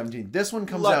 December 17th. This one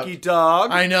comes out... Lucky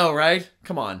dog. I know, right?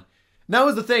 Come on. And that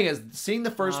was the thing, is seeing the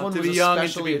first one was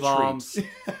especially a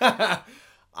treat.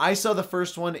 I saw the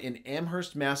first one in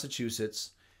Amherst,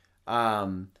 Massachusetts.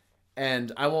 And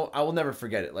I will never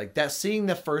forget it. Like that, seeing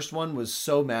the first one was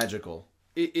so magical.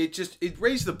 It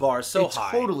raised the bar so high.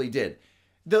 It totally did.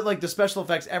 The special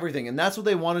effects, everything, and that's what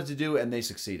they wanted to do, and they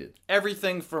succeeded.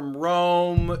 Everything from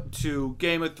Rome to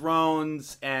Game of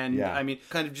Thrones, and I mean,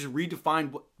 kind of just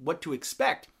redefined what to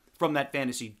expect from that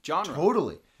fantasy genre.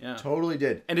 Totally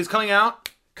did. And it's coming out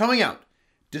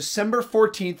December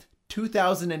 14th,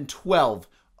 2012.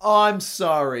 Oh, I'm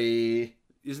sorry.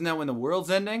 Isn't that when the world's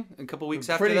ending? A couple weeks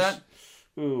after that?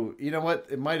 Ooh, you know what?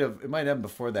 It might have been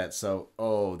before that. So,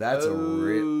 that's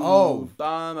a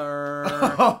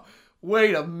bummer.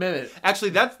 Wait a minute.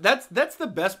 Actually, that's the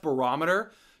best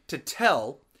barometer to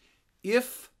tell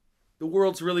if the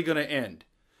world's really going to end.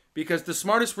 Because the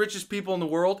smartest, richest people in the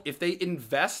world, if they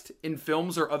invest in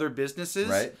films or other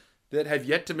businesses that have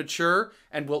yet to mature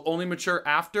and will only mature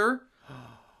after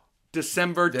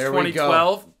December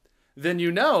 2012, then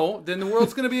then the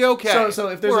world's going to be okay. So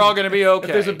if we're all going to be okay.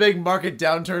 If there's a big market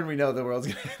downturn, we know the world's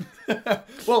going to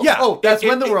Well, yeah, that's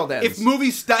when the world ends. If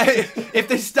movies if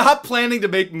they stop planning to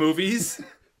make movies...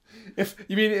 If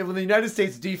you mean when the United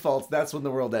States defaults, that's when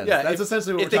the world ends. Yeah, that's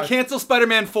essentially what we're talking. If they cancel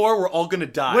Spider-Man 4, we're all going to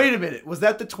die. Wait a minute. Was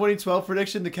that the 2012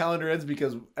 prediction? The calendar ends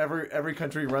because every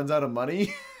country runs out of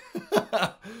money?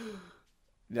 No,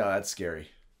 that's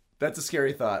scary. That's a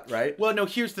scary thought, right? Well, no,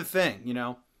 here's the thing,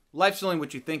 Life's only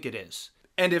what you think it is.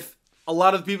 And if a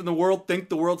lot of the people in the world think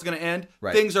the world's going to end,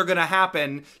 things are going to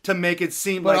happen to make it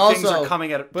seem like things are coming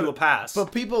to a pass.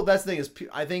 But people, that's the thing is,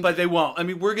 I think... But they won't. I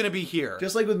mean, we're going to be here.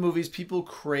 Just like with movies, people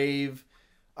crave...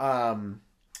 they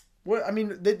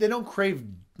don't crave...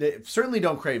 They certainly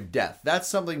don't crave death. That's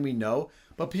something we know.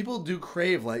 But people do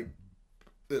crave, like...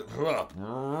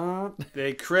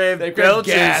 They crave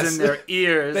belches gas in their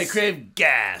ears. They crave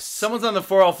gas. Someone's on the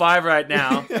 405 right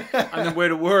now on their way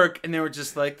to work, and they were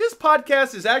just like, this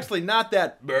podcast is actually not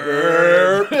that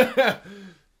burp.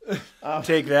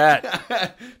 Take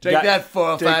that. Take that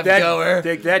 405 goer.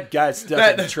 Take that guy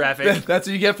stuck in traffic. That's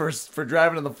what you get for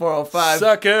driving on the 405.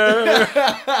 Sucker.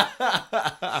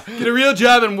 Get a real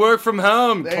job and work from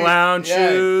home. Clown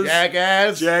shoes.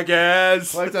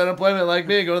 Jackass. Collect unemployment like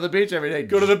me. Go to the beach every day.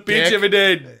 Go to the beach every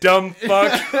day, dumb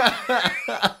fuck.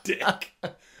 Dick.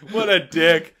 What a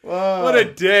dick. Whoa. What a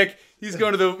dick. He's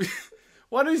going to the...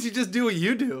 Why doesn't he just do what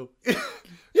you do?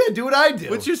 Yeah, do what I do.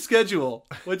 What's your schedule?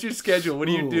 What do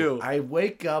you do? I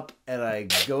wake up and I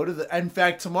go to the... In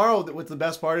fact, tomorrow, what's the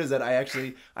best part is that I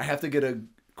have to get a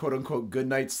quote-unquote good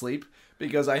night's sleep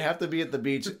because I have to be at the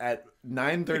beach at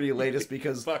 9:30 latest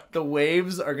because the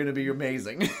waves are going to be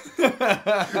amazing.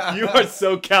 You are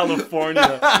so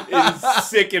California. It is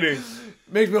sickening.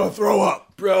 Makes me want to throw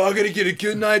up. Bro, I'm going to get a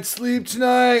good night's sleep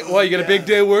tonight. Well, you got a big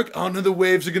day of work? Oh, no, the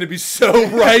waves are going to be so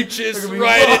righteous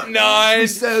right at 9.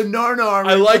 So nar.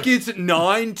 I like it's at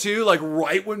 9, too, like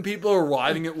right when people are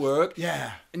arriving at work.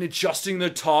 Yeah. And adjusting their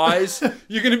ties.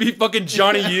 You're going to be fucking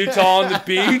Johnny Utah on the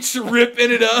beach,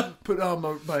 ripping it up. Put on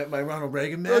my Ronald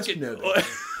Reagan mask.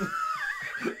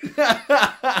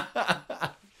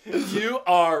 You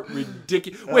are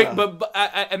ridiculous. Wait, but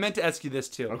I meant to ask you this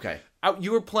too. Okay.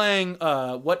 You were playing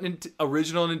what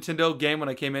original Nintendo game when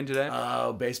I came in today?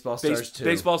 Oh, Baseball Stars 2.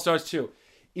 Baseball Stars 2.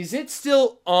 Is it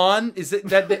still on? Is it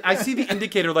that I see the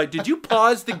indicator? Like, did you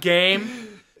pause the game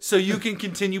so you can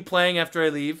continue playing after I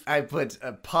leave? I put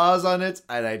a pause on it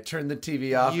and I turned the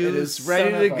TV off. It is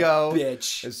ready to go.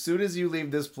 Bitch. As soon as you leave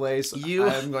this place,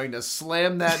 I'm going to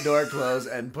slam that door closed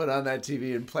and put on that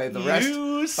TV and play the rest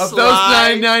of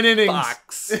those nine innings.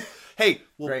 Fox. Hey,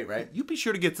 well, great, right? You be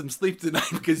sure to get some sleep tonight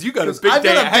because you got a big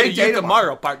day ahead of you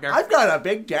tomorrow, partner. I've got a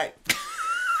big day.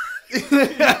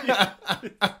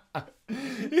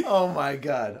 Oh my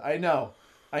God. I know.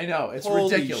 It's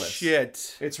Holy ridiculous.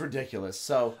 Shit. It's ridiculous.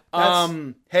 So,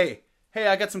 hey,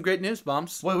 I got some great news,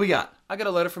 Bumps. What do we got? I got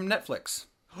a letter from Netflix.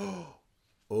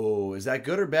 Oh, is that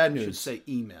good or bad news? I should say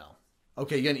email.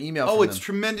 Okay, you got an email from them. It's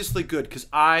tremendously good because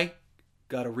I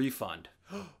got a refund.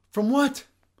 From what?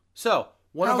 So,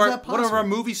 one of our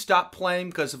movies stopped playing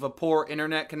because of a poor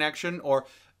internet connection, or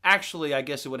actually, I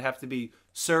guess it would have to be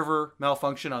server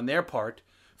malfunction on their part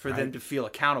for them to feel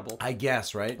accountable. I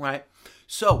guess, right? Right.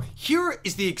 So, here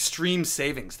is the extreme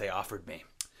savings they offered me.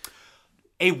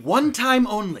 A one-time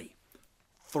only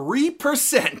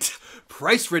 3%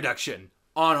 price reduction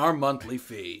on our monthly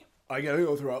fee. I gotta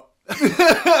go throw up.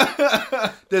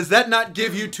 Does that not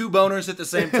give you 2 boners at the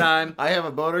same time? I have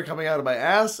a boner coming out of my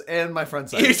ass and my front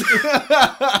side.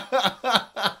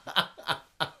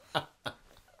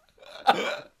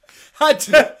 How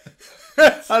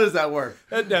does that work?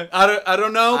 I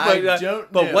don't know,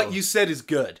 but what you said is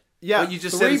good. Yeah, what you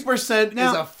just 3% is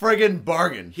a friggin'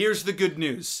 bargain. Here's the good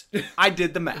news. I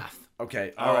did the math.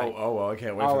 Okay. I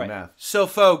can't wait for the math. So,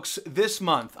 folks, this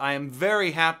month I am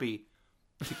very happy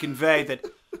to convey that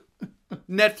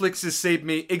Netflix has saved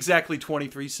me exactly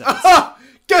 23 cents.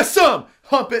 Get some!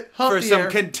 Hump for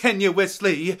some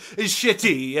continuously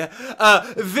shitty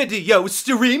video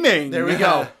streaming. There we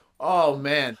go. Oh,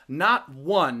 man. Not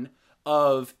one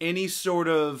of any sort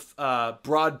of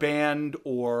broadband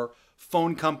or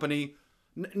phone company.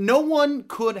 No one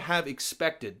could have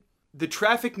expected the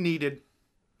traffic needed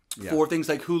for things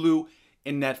like Hulu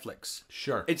in Netflix.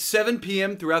 Sure. It's 7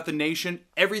 p.m. throughout the nation.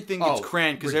 Everything gets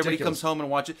cranked because everybody comes home and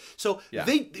watches it. So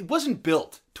it wasn't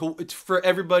built it's for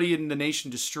everybody in the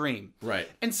nation to stream. Right.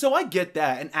 And so I get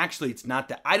that. And actually, it's not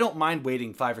that. I don't mind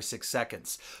waiting 5 or 6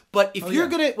 seconds. But if you're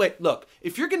going to...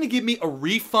 if you're going to give me a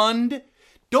refund,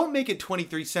 don't make it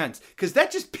 23 cents. Because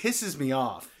that just pisses me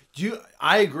off.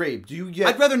 I agree. Do you get...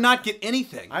 I'd rather not get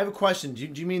anything. I have a question. Do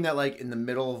you mean that like in the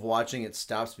middle of watching it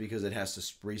stops because it has to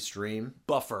restream?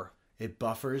 Buffer. It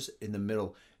buffers in the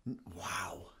middle.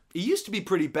 Wow. It used to be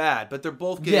pretty bad, but they're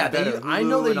both getting better. I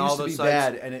know they used to be sites.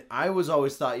 bad, and I was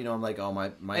always thought, I'm like, oh,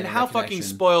 my and how fucking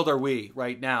spoiled are we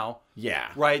right now? Yeah.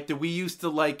 Right? That we used to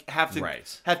like have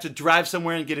to drive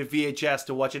somewhere and get a VHS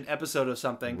to watch an episode of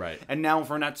something. Right. And now if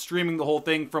we're not streaming the whole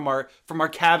thing from our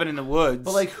cabin in the woods.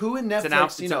 But like who in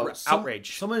Netflix, it's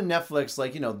outrage. Someone in Netflix,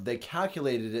 like, they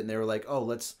calculated it and they were like,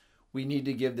 oh, we need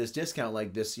to give this discount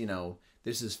like this,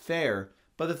 this is fair.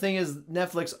 But the thing is,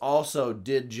 Netflix also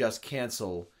did just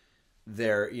cancel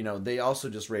their, they also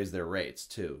just raised their rates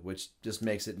too, which just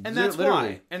makes it that's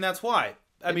why.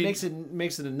 I mean,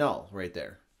 makes it a null right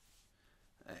there.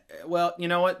 Well, you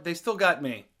know what? They still got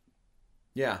me.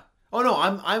 Yeah. Oh no,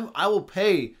 I will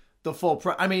pay the full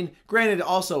price. I mean, granted,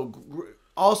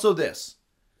 also this.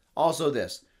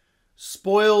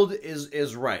 Spoiled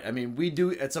is right. I mean,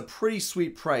 it's a pretty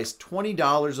sweet price,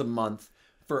 $20 a month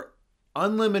for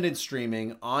unlimited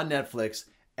streaming on Netflix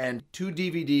and 2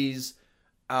 DVDs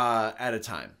at a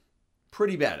time.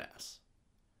 Pretty badass.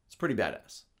 It's pretty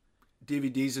badass.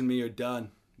 DVDs and me are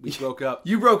done. We broke up.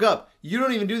 You broke up. You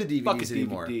don't even do the DVDs Fuck a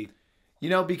anymore.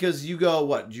 DVD. Because you go,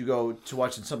 what? You go to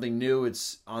watching something new,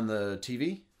 it's on the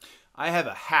TV? I have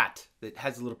a hat that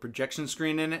has a little projection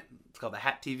screen in it. It's called the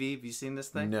Hat TV. Have you seen this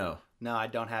thing? No. No, I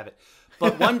don't have it.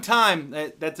 But one time,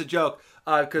 that's a joke,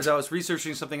 because I was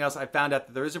researching something else, I found out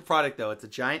that there is a product, though. It's a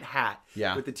giant hat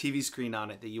with a TV screen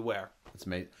on it that you wear. That's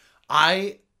amazing.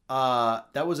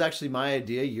 That was actually my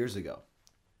idea years ago.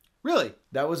 Really?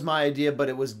 That was my idea, but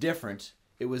it was different.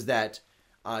 It was that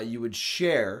you would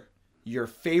share your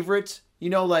favorite,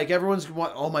 like everyone's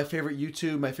want, my favorite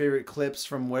YouTube, my favorite clips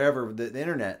from wherever, the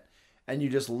internet, and you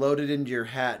just load it into your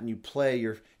hat and you play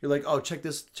you're like, oh, check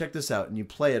this out, and you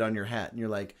play it on your hat and you're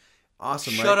like,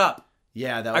 awesome. Shut up.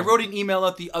 Yeah, I wrote an email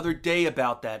out the other day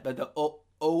about that, but the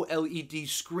OLED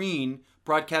screen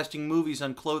broadcasting movies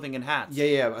on clothing and hats.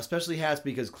 Yeah, especially hats,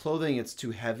 because clothing, it's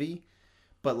too heavy.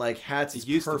 But like hats is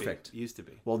perfect. It used to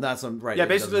be. Well, not some right. Yeah,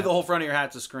 basically the whole front of your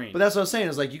hat's a screen. But that's what I was saying.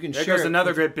 Is like you can share. There's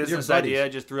another great business idea I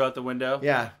just threw out the window.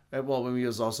 Yeah. Well, when we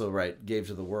was also gave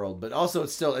to the world, but also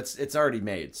it's already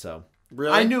made. So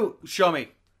really, I knew. Show me.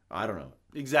 I don't know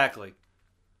exactly.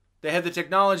 They have the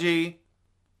technology,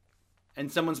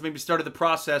 and someone's maybe started the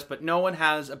process, but no one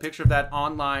has a picture of that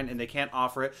online, and they can't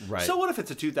offer it. Right. So what if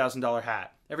it's a $2,000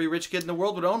 hat? Every rich kid in the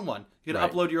world would own one. You could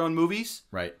upload your own movies.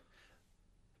 Right.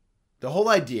 The whole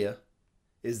idea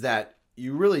is that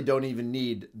you really don't even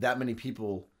need that many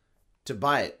people to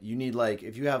buy it. You need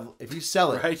if you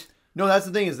sell it. Right. No, that's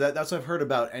the thing, is that's what I've heard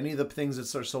about any of the things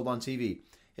that are sold on TV.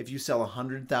 If you sell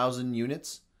 100,000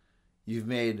 units, you've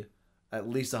made at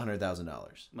least $100,000.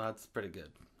 Well, that's pretty good.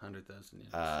 100,000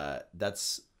 units.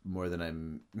 That's more than I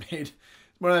made.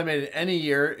 More than I made in any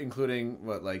year, including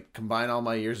combine all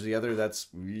my years together. That's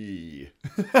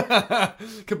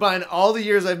combine all the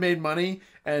years I've made money,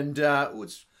 and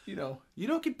which you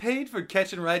don't get paid for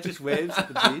catching righteous waves at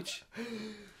the beach.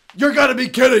 You're gotta be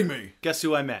kidding me. Guess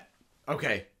who I met?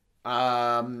 Okay.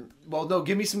 Well, no.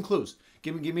 Give me some clues.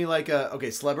 Give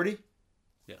me celebrity.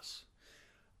 Yes.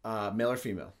 Male or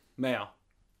female? Male.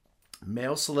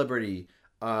 Male celebrity.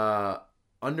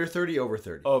 Under 30, over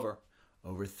 30. Over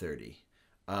 30.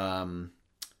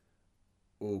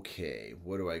 Okay,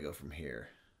 where do I go from here?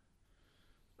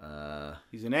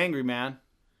 He's an angry man.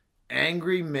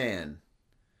 Angry man.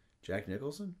 Jack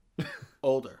Nicholson?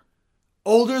 Older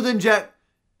than Jack.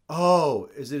 Oh,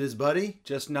 is it his buddy?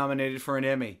 Just nominated for an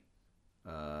Emmy.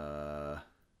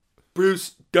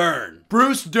 Bruce Dern.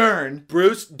 Bruce Dern,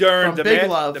 from Big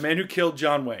Love. The man who killed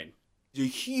John Wayne. He's a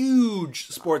huge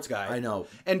sports guy. I know.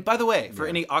 And by the way, for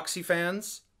any Oxy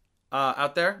fans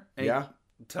out there,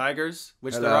 Tigers,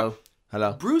 which Hello.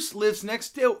 Bruce lives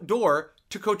next door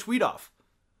to Coach Weedoff.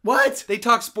 What? They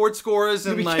talk sports scores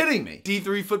and kidding me.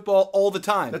 D3 football all the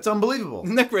time. That's unbelievable.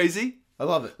 Isn't that crazy? I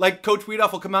love it. Like Coach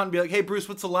Weedoff will come out and be like, "Hey Bruce,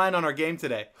 what's the line on our game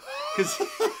today?" Because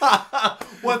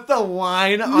what, the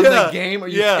line on the game? Are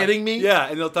you kidding me? Yeah,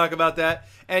 and they'll talk about that.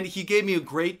 And he gave me a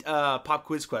great pop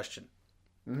quiz question.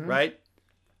 Mm-hmm. Right?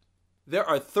 There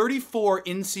are 34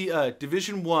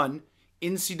 Division I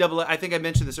NCAA. I think I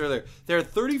mentioned this earlier. There are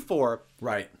 34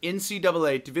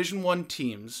 NCAA Division I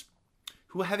teams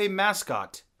who have a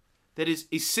mascot that is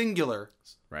a singular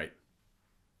Right.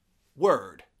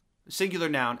 word, singular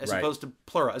noun, as Right. opposed to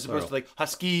plural, as opposed to like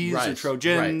Huskies or Right.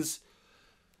 Trojans.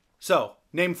 So,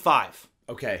 name 5.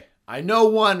 Okay. I know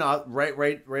one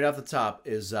right off the top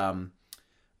is the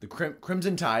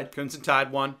Crimson Tide Crimson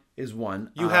Tide, 1. is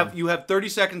one. You have 30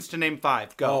 seconds to name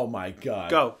 5. Go. Oh my god.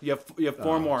 Go. You have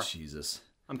 4 more. Jesus.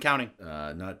 I'm counting.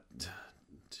 Not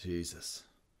Jesus.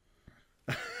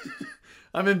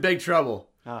 I'm in big trouble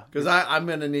because I'm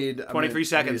gonna need 23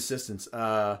 seconds. Need assistance.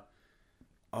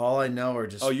 All I know are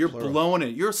just. Oh, you're plural. blowing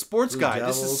it. You're a sports Blue guy.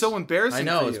 Devils. This is so embarrassing.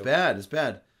 I know for it's you. bad. It's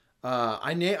bad.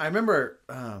 I remember.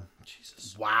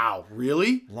 Jesus. Wow,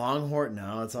 really? Longhorn.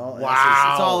 No, it's all. Wow,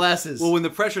 S's. It's all S's. Well, when the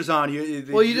pressure's on you,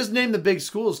 you just name the big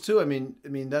schools too. I mean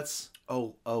that's.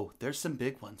 Oh, there's some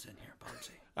big ones in here, Bonesy.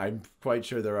 I'm quite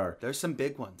sure there are. There's some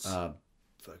big ones.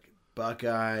 Fucking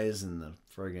Buckeyes and the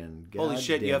friggin' Holy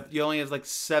shit! You only have like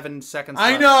 7 seconds.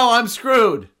 I left. know. I'm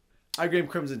screwed. I agree.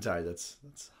 Crimson Tide. That's.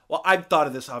 Well, I've thought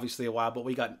of this obviously a while, but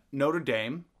we got Notre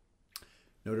Dame,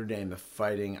 Notre Dame, the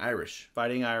Fighting Irish.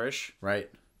 Fighting Irish. Right.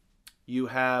 You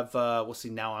have. We'll see.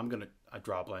 Now I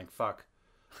draw a blank. Fuck.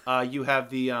 You have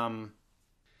the.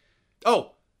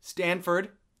 Stanford,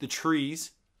 the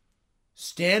trees.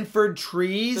 Stanford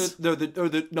trees. They're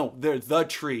the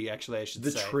tree. Actually, I should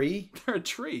The say tree. They're a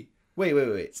tree.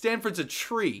 Wait. Stanford's a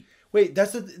tree. Wait,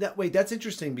 that's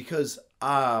interesting because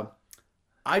I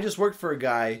just worked for a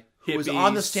guy who was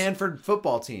on the Stanford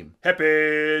football team.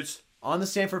 Hippies. On the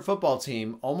Stanford football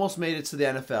team, almost made it to the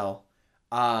NFL.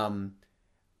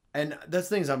 And that's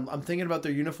the thing is I'm thinking about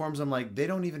their uniforms. I'm like, they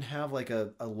don't even have like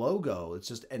a logo. It's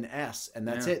just an S, and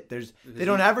that's it. They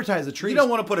don't advertise the trees. You don't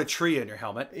want to put a tree in your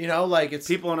helmet. Like it's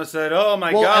People want to say, "Oh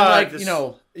my well, god!" and like you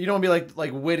don't want to be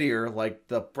like Whittier, like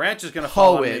the branch is going to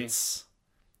fall on me. poets,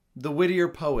 the Whittier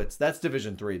poets. That's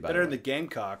Division III, by Better the than way. the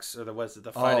Gamecocks or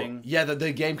the fighting. Oh, yeah,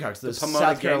 the Gamecocks, the Pomona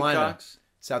South Carolina, Gamecocks.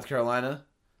 South Carolina.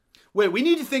 Wait, we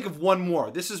need to think of one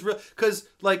more. This is real because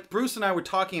like Bruce and I were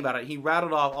talking about it. He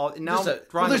rattled off all. Now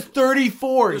There's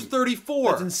 34. There's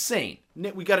 34. That's insane.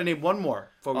 We got to name one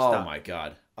more before we Oh stop. my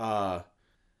god. I'm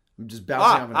just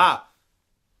bouncing off.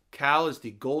 Cal is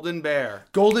the Golden Bear.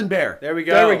 Golden Bear. There we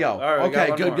go. There we go. All right, we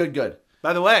got okay, one more. good.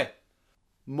 By the way,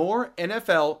 more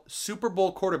NFL Super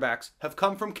Bowl quarterbacks have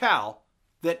come from Cal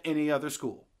than any other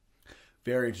school.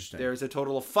 Very interesting. There's a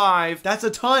total of 5. That's a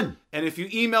ton. And if you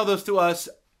email those to us,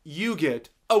 you get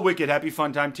a Wicked Happy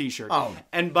Fun Time t-shirt. Oh.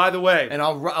 And by the way... And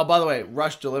I'll by the way,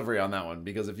 rush delivery on that one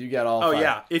because if you get all 5...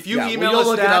 yeah. If you email you'll us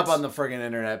look it stats, up on the friggin'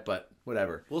 internet, but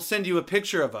whatever. We'll send you a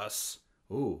picture of us.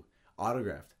 Ooh,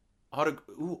 autographed.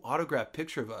 Autographed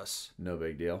picture of us. No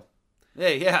big deal.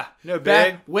 Hey, yeah. No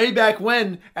big. Way back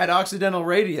when at Occidental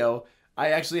Radio,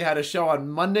 I actually had a show on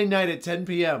Monday night at 10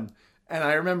 p.m. And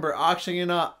I remember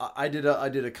auctioning up. I did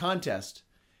a contest,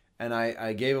 and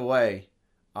I gave away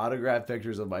autographed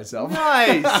pictures of myself.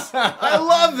 Nice. I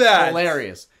love that.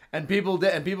 Hilarious. And people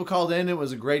called in. It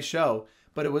was a great show.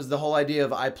 But it was the whole idea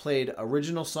of I played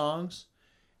original songs,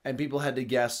 and people had to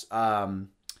guess. I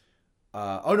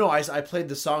played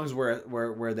the songs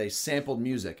where they sampled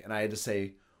music, and I had to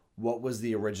say what was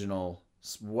the original.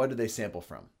 What did they sample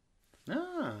from?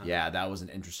 Yeah, that was an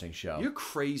interesting show. You're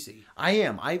crazy. I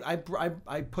am. I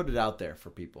put it out there for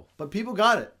people, but people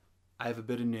got it. I have a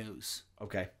bit of news.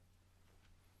 Okay.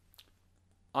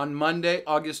 On Monday,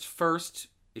 August 1st,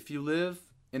 if you live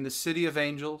in the City of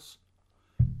Angels,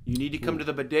 you need to come to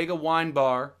the Bodega Wine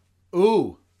Bar.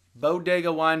 Ooh.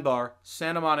 Bodega Wine Bar,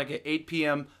 Santa Monica, 8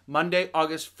 p.m., Monday,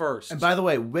 August 1st. And by the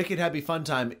way, Wicked Happy Fun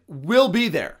Time will be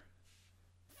there.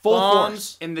 Full Bombs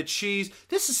force. and the cheese.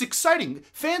 This is exciting.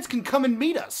 Fans can come and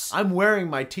meet us. I'm wearing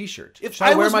my t-shirt. If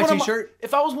I wear my t-shirt?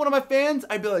 If I was one of my fans,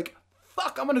 I'd be like,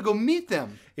 fuck, I'm going to go meet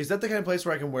them. Is that the kind of place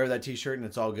where I can wear that t-shirt and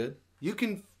it's all good? You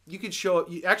could show up.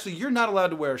 Actually, you're not allowed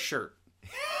to wear a shirt.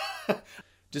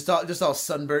 Just all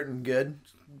sunburnt and good.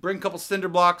 Bring a couple cinder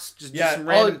blocks. Just do some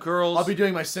random curls. I'll be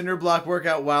doing my cinder block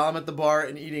workout while I'm at the bar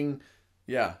and eating.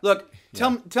 Yeah. Look,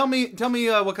 tell me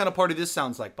what kind of party this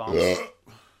sounds like, Bombs.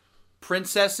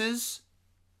 Princesses,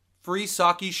 free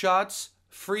sake shots,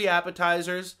 free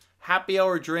appetizers, happy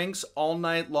hour drinks all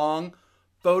night long,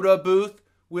 photo booth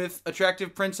with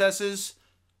attractive princesses,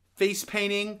 face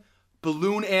painting,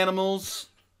 balloon animals,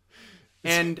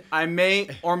 and I may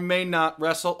or may not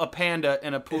wrestle a panda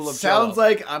in a pool of jello. Sounds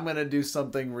like I'm going to do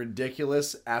something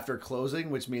ridiculous after closing,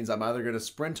 which means I'm either going to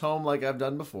sprint home like I've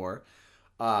done before,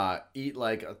 eat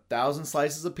like 1,000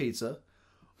 slices of pizza,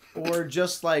 or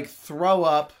just like throw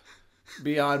up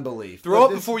beyond belief. Throw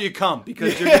up before you come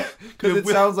because it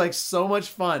sounds like so much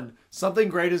fun. Something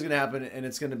great is going to happen, and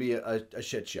it's going to be a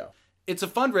shit show. It's a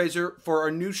fundraiser for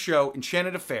our new show,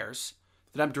 Enchanted Affairs,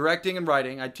 that I'm directing and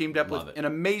writing. I teamed up with an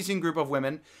amazing group of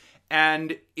women,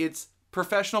 and it's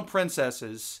professional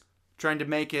princesses trying to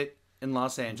make it in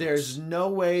Los Angeles. There's no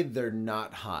way they're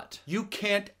not hot. You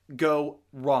can't go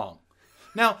wrong.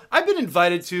 Now, I've been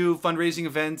invited to fundraising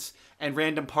events and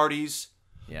random parties,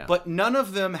 but none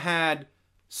of them had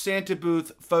Santa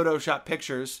booth Photoshop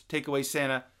pictures, take away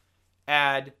Santa,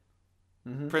 add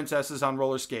princesses on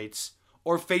roller skates,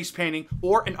 or face painting,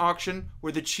 or an auction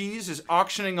where the cheese is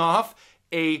auctioning off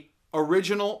a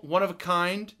original,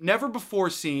 one-of-a-kind,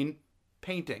 never-before-seen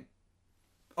painting.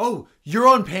 Oh, your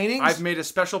own paintings? I've made a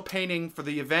special painting for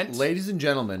the event. Ladies and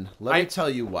gentlemen, let me tell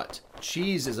you what.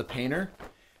 Cheese is a painter,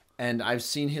 and I've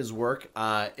seen his work.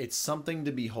 It's something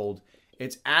to behold.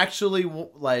 It's actually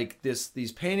like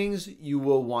these paintings you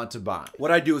will want to buy.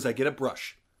 What I do is I get a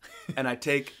brush, and I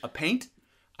take a paint,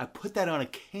 I put that on a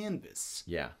canvas.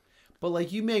 Yeah. But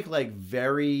like you make like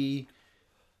very...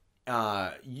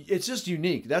 it's just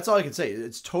unique. That's all I can say.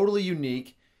 It's totally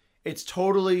unique. It's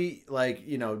totally like,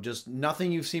 you know, just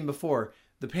nothing you've seen before.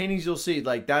 The paintings you'll see,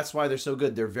 like that's why they're so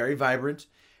good. They're very vibrant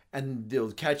and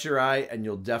they'll catch your eye and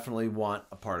you'll definitely want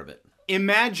a part of it.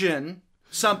 Imagine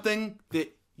something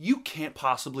that you can't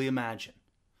possibly imagine.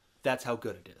 That's how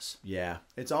good it is. Yeah.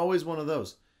 It's always one of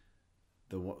those.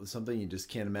 Something you just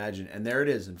can't imagine. And there it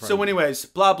is in front of you. So anyways,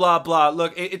 blah, blah, blah.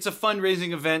 Look, it's a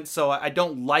fundraising event, so I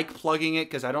don't like plugging it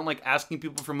because I don't like asking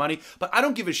people for money. But I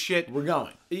don't give a shit. We're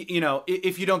going. You know,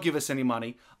 if you don't give us any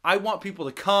money. I want people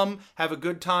to come, have a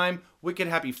good time. Wicked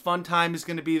Happy Fun Time is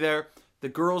going to be there. The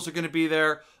girls are going to be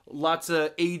there. Lots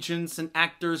of agents and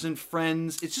actors and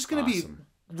friends. It's just going to be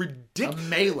ridiculous. A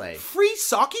melee. Free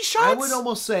sake shots? I would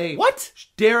almost say... What?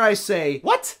 Dare I say...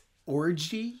 What?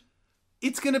 Orgy?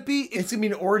 It's going to be... It's going to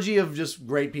be an orgy of just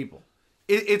great people.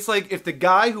 It's like if the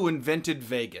guy who invented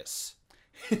Vegas...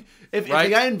 if the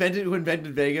guy who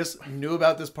invented Vegas knew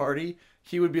about this party,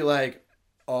 he would be like,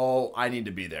 oh, I need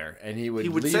to be there. And he would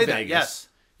leave say Vegas. That, yes.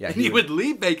 Yeah, and he would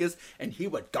leave Vegas and he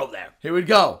would go there. He would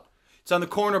go. It's on the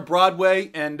corner of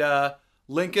Broadway and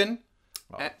Lincoln.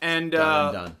 Oh, and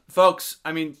done. Folks,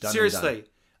 I mean, seriously,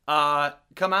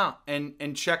 come out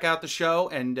and check out the show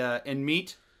and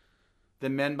meet the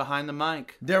men behind the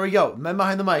mic. There we go. Men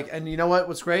behind the mic. And you know what?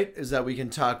 What's great is that we can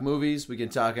talk movies. We can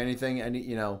talk anything.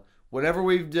 You know, whatever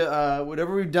we've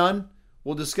done,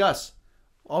 we'll discuss.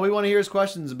 All we want to hear is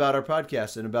questions about our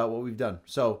podcast and about what we've done.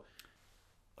 So,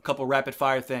 a couple rapid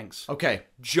fire things. Okay.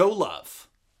 Joe Love.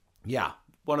 Yeah.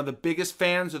 One of the biggest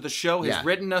fans of the show has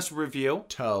written us a review.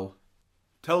 Toe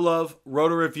Love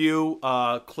wrote a review.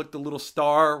 Click the little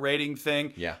star rating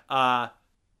thing. Yeah.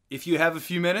 If you have a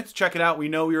few minutes, check it out. We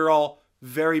know you're all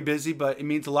very busy, but it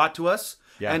means a lot to us.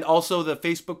 Yeah. And also the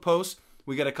Facebook post,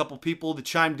 we got a couple people that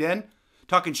chimed in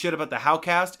talking shit about the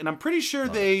Howcast, and I'm pretty sure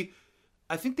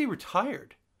I think they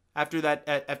retired after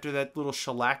that little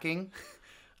shellacking.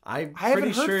 I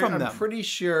haven't heard from them. I'm pretty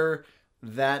sure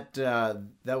that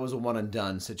that was a one and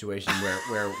done situation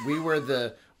where we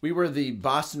were the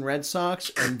Boston Red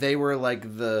Sox and they were like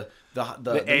the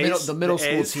middle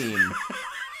school team,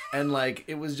 and like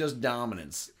it was just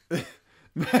dominance.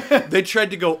 They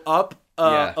tried to go up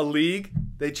a league.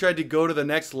 They tried to go to the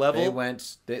next level.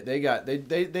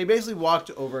 They basically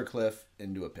walked over a cliff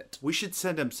into a pit. We should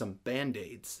send them some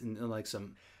Band-Aids and like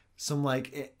some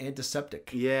like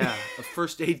antiseptic. Yeah, a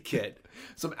first aid kit.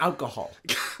 Some alcohol.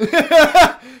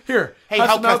 Here. Hey,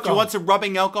 Howcast, do you want some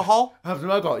rubbing alcohol? Have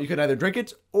some alcohol. You can either drink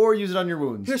it or use it on your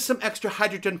wounds. Here's some extra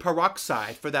hydrogen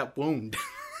peroxide for that wound.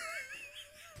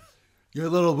 Your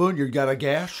little wound, you got a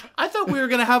gash? I thought we were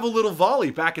going to have a little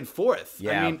volley back and forth.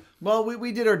 Yeah. I mean, well,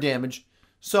 we did our damage.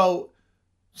 So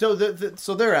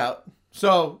they're out.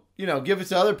 So, you know, give it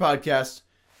to other podcasts.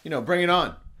 You know, bring it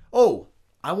on. Oh,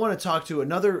 I want to talk to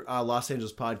another Los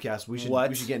Angeles podcast we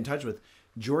should get in touch with.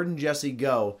 Jordan Jesse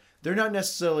Go. They're not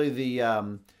necessarily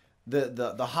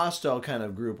the hostile kind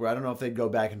of group where I don't know if they'd go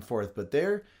back and forth, but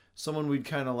they're someone we'd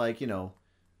kind of like, you know,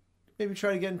 maybe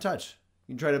try to get in touch.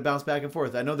 You can try to bounce back and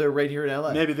forth. I know they're right here in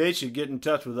LA. Maybe they should get in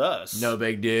touch with us. No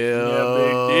big deal. No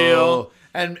big deal.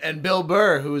 And Bill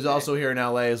Burr, who is also here in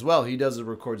LA as well. He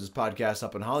records his podcast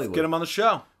up in Hollywood. Let's get him on the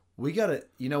show. We got to,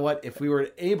 you know what? If we were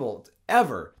able to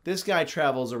ever, this guy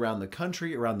travels around the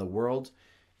country, around the world.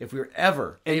 If we were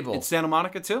ever able. In Santa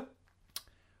Monica too?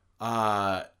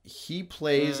 He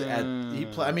plays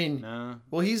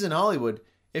well, he's in Hollywood.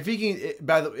 If he can,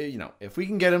 if we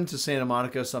can get him to Santa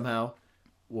Monica somehow,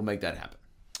 we'll make that happen.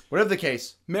 Whatever the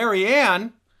case.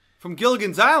 Marianne from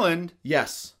Gilligan's Island.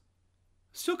 Yes.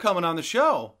 Still Still coming on the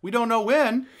show. We don't know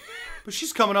when, but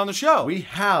she's coming on the show. We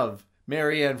have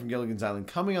Marianne from Gilligan's Island,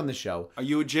 coming on the show. Are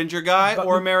you a ginger guy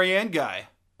or a Marianne guy?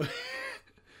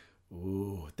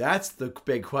 Ooh, that's the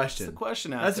big question. That's the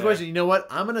question out That's there. the question. You know what?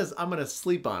 I'm gonna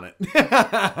sleep on it.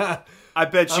 I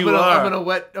bet you I'm are. gonna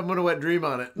wet dream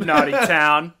on it. Naughty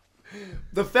town.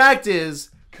 The fact is,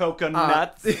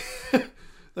 Coconuts.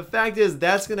 the fact is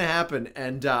that's gonna happen.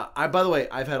 And by the way,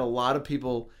 I've had a lot of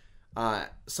people.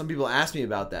 Some people ask me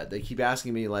about that. They keep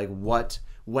asking me like,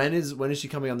 when is she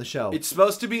coming on the show? It's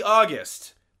supposed to be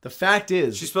August. The fact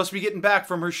is, She's supposed to be getting back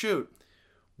from her shoot.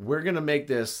 we're gonna make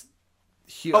this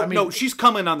huge. Oh, no, she's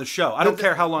coming on the show. I don't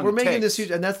care how long we're it takes. making this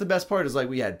huge, and that's the best part. Is like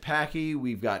we had Packy,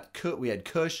 we had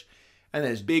Kush, and then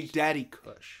there's Big Daddy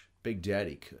Kush. Big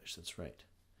Daddy Kush. That's right.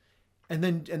 And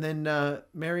then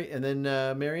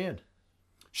Marianne.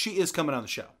 She is coming on the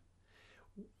show.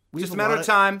 We Just have a matter of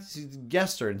time.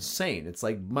 Guests are insane. It's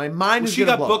like my mind is. She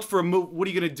gonna got blow. booked for a movie. What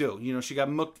are you gonna do? You know, she got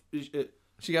mooked.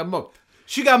 She got mooked.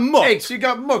 She got mooked. Hey, she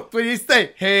got mooked. What do you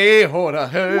say? Hey, hold on.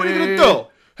 Hey. What are you gonna do?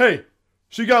 Hey,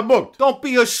 she got mooked. Don't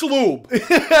be a schloob.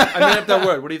 I made up that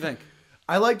word. What do you think?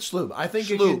 I like schloob. I think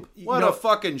Schloob. What a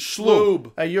fucking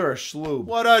schloob. Hey, you're a schloob.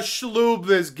 What a schloob,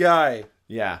 this guy.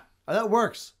 Yeah, that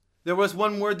works. There was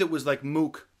one word that was like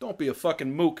mook. Don't be a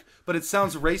fucking mook. But it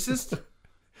sounds racist.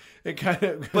 It kind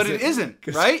of. But it isn't,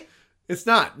 right? It's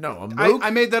not. No, a mook.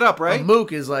 I made that up, right? A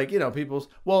mook is like, people's.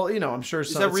 Well, I'm sure.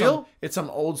 Is that real? It's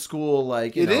some old school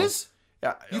like. It is?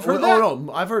 Yeah, You've heard that? Oh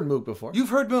no, I've heard mook before. You've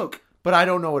heard mook. But I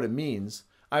don't know what it means.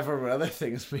 I've heard what other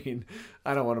things mean.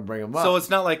 I don't want to bring them up. So it's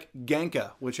not like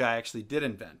Genka, which I actually did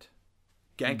invent.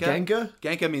 Genka? Genka?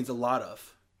 Genka means a lot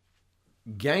of.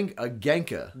 Genka.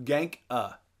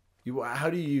 Gank-a. How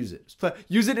do you use it?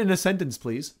 Use it in a sentence,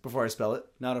 please, before I spell it.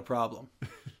 Not a problem.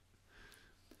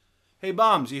 Hey,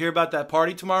 Bombs, you hear about that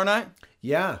party tomorrow night?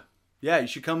 Yeah. Yeah, you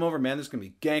should come over, man. There's going to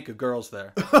be gank of girls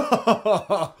there.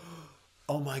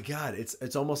 Oh my God.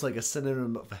 It's almost like a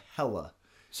synonym of hella.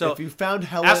 So if you found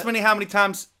hella... Ask me how many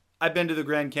times I've been to the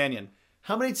Grand Canyon.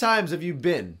 How many times have you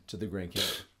been to the Grand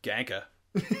Canyon? Ganka.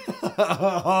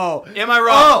 Oh. Am I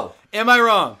wrong? Oh. Am I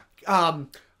wrong?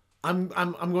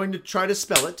 I'm going to try to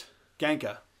spell it.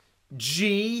 Ganka.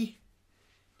 G-E...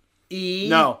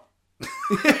 No.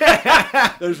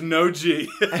 There's no G.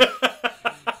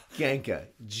 Genka.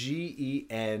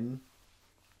 G-E-N-K-A.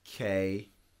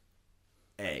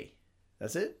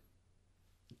 That's it?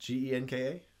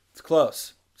 G-E-N-K-A? It's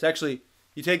close. It's actually,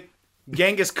 you take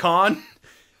Genghis Khan,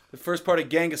 the first part of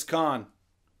Genghis Khan.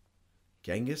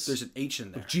 Genghis? There's an H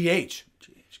in there. G-H.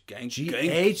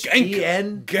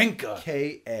 G-H-E-N. Genka.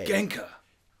 Genka.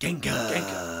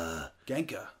 Genka.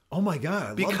 Genka. Oh my God. I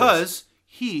love Because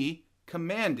he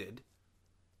commanded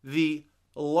the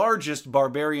largest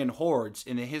barbarian hordes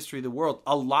in the history of the world.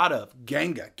 A lot of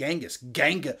Genghis. this.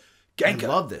 I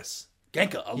love this.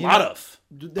 Genka. A lot of.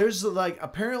 There's like,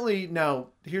 apparently, now,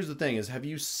 here's the thing is,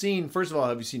 first of all,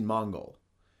 have you seen Mongol?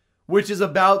 Which is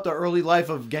about the early life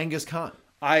of Genghis Khan.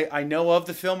 I know of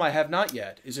the film. I have not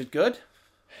yet. Is it good?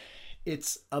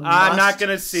 It's a I'm not going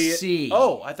to see it. see.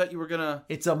 Oh, I thought you were going to.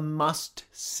 It's a must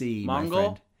see,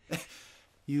 Mongol? my friend.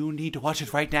 You need to watch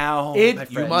it right now. You my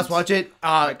friends. must watch it.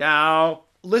 Right now.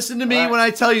 Listen to me All right. when I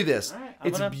tell you this. All right,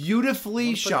 It's beautifully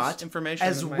I'm gonna put shot, this information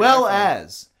as in my well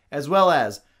iPhone. as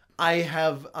I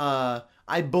have.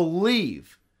 I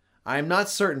believe. I'm not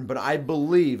certain, but I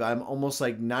believe. I'm almost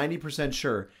like 90%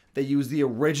 sure they use the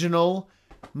original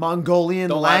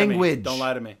Mongolian language. Don't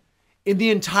lie to me. In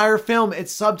the entire film,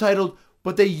 it's subtitled,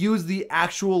 but they use the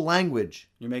actual language.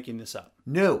 You're making this up.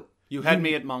 No. You had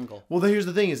me at Mongol. Well, here's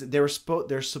the thing: is they're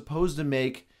supposed to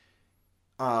make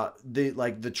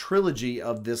the trilogy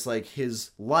of this like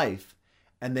his life,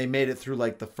 and they made it through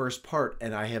like the first part,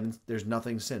 and there's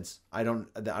nothing since. I don't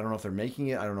know if they're making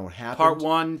it. I don't know what happened. Part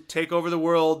 1, take over the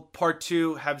world. Part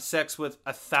 2, have sex with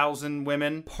 1,000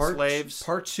 women, slaves.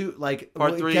 Part 2, like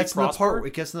Part 3, it gets in prosper?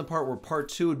 the part where part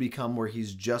 2 would become where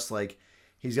he's just like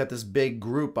he's got this big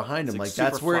group behind him. It's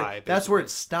Like like Superfly, that's where basically. it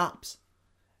stops.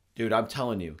 Dude, I'm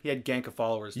telling you. He had Ganka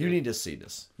followers. You dude. need to see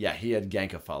this. Yeah, he had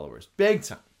Genka followers. Big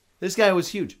time. This guy was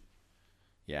huge.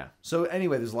 Yeah. So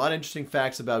anyway, there's a lot of interesting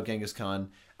facts about Genghis Khan.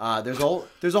 There's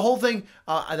a whole thing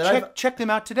that check them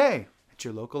out today at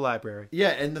your local library.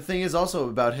 Yeah, and the thing is also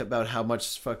about how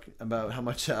much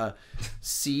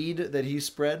seed that he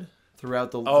spread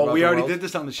throughout the. Oh, we already world. did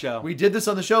this on the show. We did this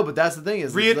on the show, but that's the thing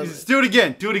is, Let's do it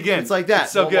again. Do it again. it's like that.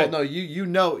 It's so good. Well, no, you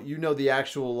know the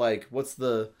actual like what's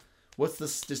the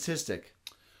statistic?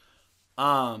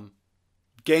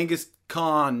 Genghis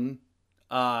Khan,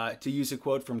 to use a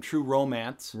quote from True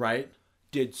Romance, Right.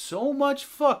 did so much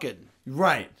fucking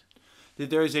Right. that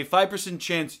there is a 5%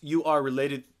 chance you are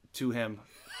related to him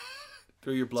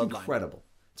through your bloodline.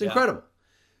 It's It's incredible.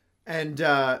 And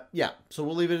yeah, so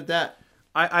we'll leave it at that.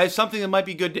 I have something that might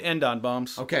be good to end on,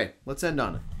 Bombs. Okay, let's end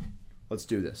on it. Let's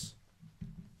do this.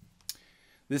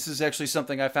 This is actually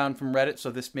something I found from Reddit, so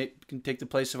this can take the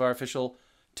place of our official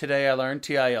Today I Learned,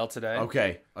 TIL today.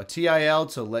 Okay, a TIL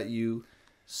to let you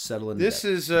settle in. This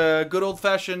is a good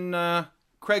old-fashioned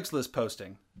Craigslist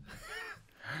posting.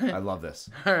 I love this.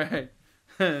 All right.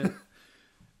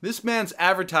 This man's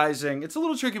advertising. It's a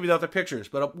little tricky without the pictures,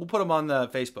 but we'll put them on the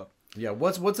Facebook. Yeah,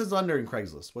 what's this under in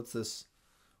Craigslist? What's this?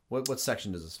 What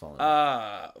section does this fall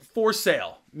in? For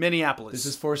sale, Minneapolis. This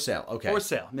is for sale. Okay. For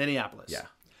sale, Minneapolis. Yeah.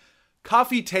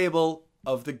 Coffee table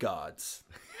of the gods.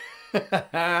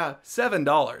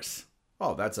 $7.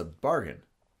 Oh, that's a bargain.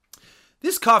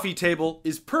 This coffee table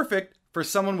is perfect for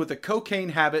someone with a cocaine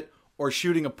habit or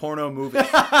shooting a porno movie.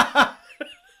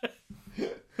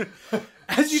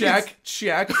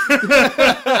 Check.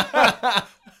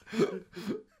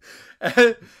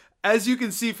 As you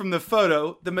can see from the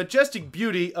photo, the majestic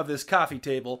beauty of this coffee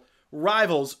table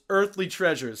rivals earthly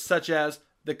treasures such as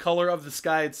the color of the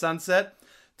sky at sunset,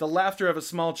 the laughter of a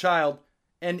small child,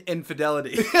 and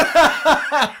infidelity.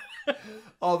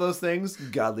 All those things,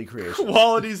 godly creation.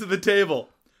 Qualities of the table: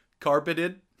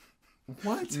 carpeted,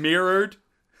 What? mirrored,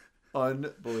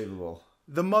 Unbelievable.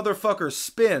 the motherfucker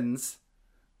spins,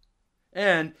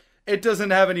 and it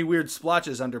doesn't have any weird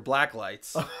splotches under black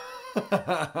lights.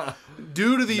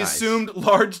 Due to the assumed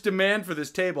large demand for this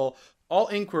table, all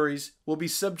inquiries will be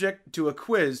subject to a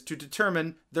quiz to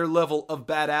determine their level of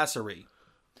badassery.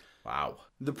 Wow.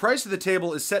 The price of the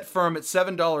table is set firm at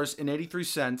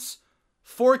 $7.83,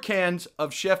 4 cans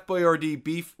of Chef Boyardee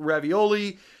beef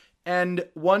ravioli, and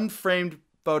 1 framed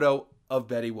photo of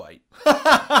Betty White.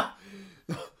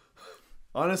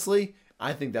 Honestly,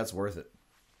 I think that's worth it.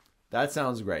 That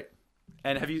sounds great.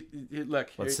 And have you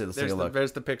look? Let's take a look.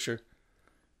 There's the picture,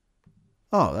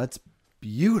 Oh, that's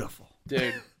beautiful.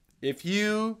 dude. If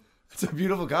you It's a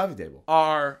beautiful coffee table.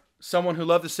 are someone who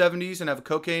loved the '70s and have a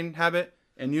cocaine habit,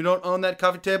 and you don't own that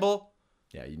coffee table,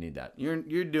 Yeah, you need that. you're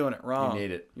doing it wrong. You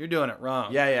need it. You're doing it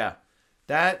wrong. Yeah.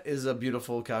 That is a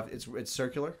beautiful coffee. It's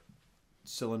circular,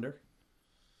 cylinder,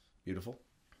 beautiful.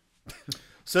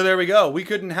 So there we go. We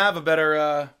couldn't have a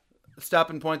better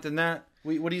stopping point than that.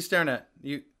 What are you staring at?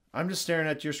 I'm just staring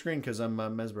at your screen because I'm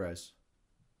mesmerized.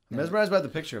 I'm mesmerized by the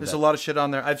picture of There's that. a lot of shit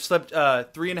on there. I've slept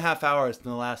 3.5 hours in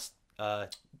the last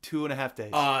 2.5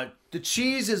 days. The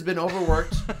cheese has been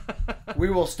overworked. We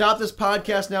will stop this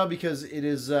podcast now because it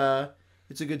is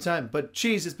it's a good time. But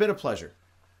cheese, it's been a pleasure.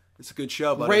 It's a good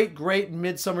show, buddy. Great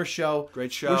midsummer show.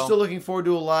 Great show. We're still looking forward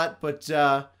to a lot, but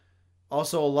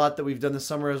also a lot that we've done this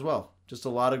summer as well. Just a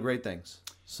lot of great things.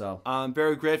 So I'm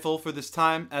very grateful for this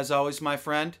time, as always, my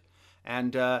friend.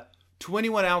 And to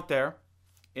anyone out there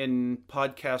in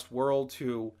podcast world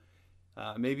who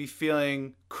may be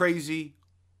feeling crazy,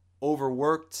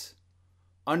 overworked,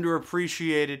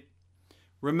 underappreciated,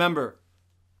 remember,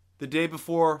 the day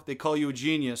before they call you a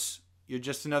genius, you're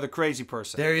just another crazy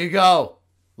person. there you go.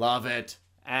 Love it.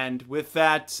 And with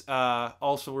that,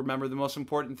 also remember the most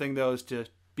important thing, though, is to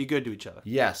be good to each other.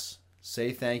 Yes.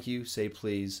 Say thank you, say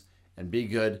please, and be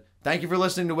good. Thank you for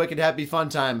listening to Wicked Happy Fun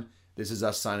Time. This is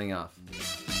us signing off.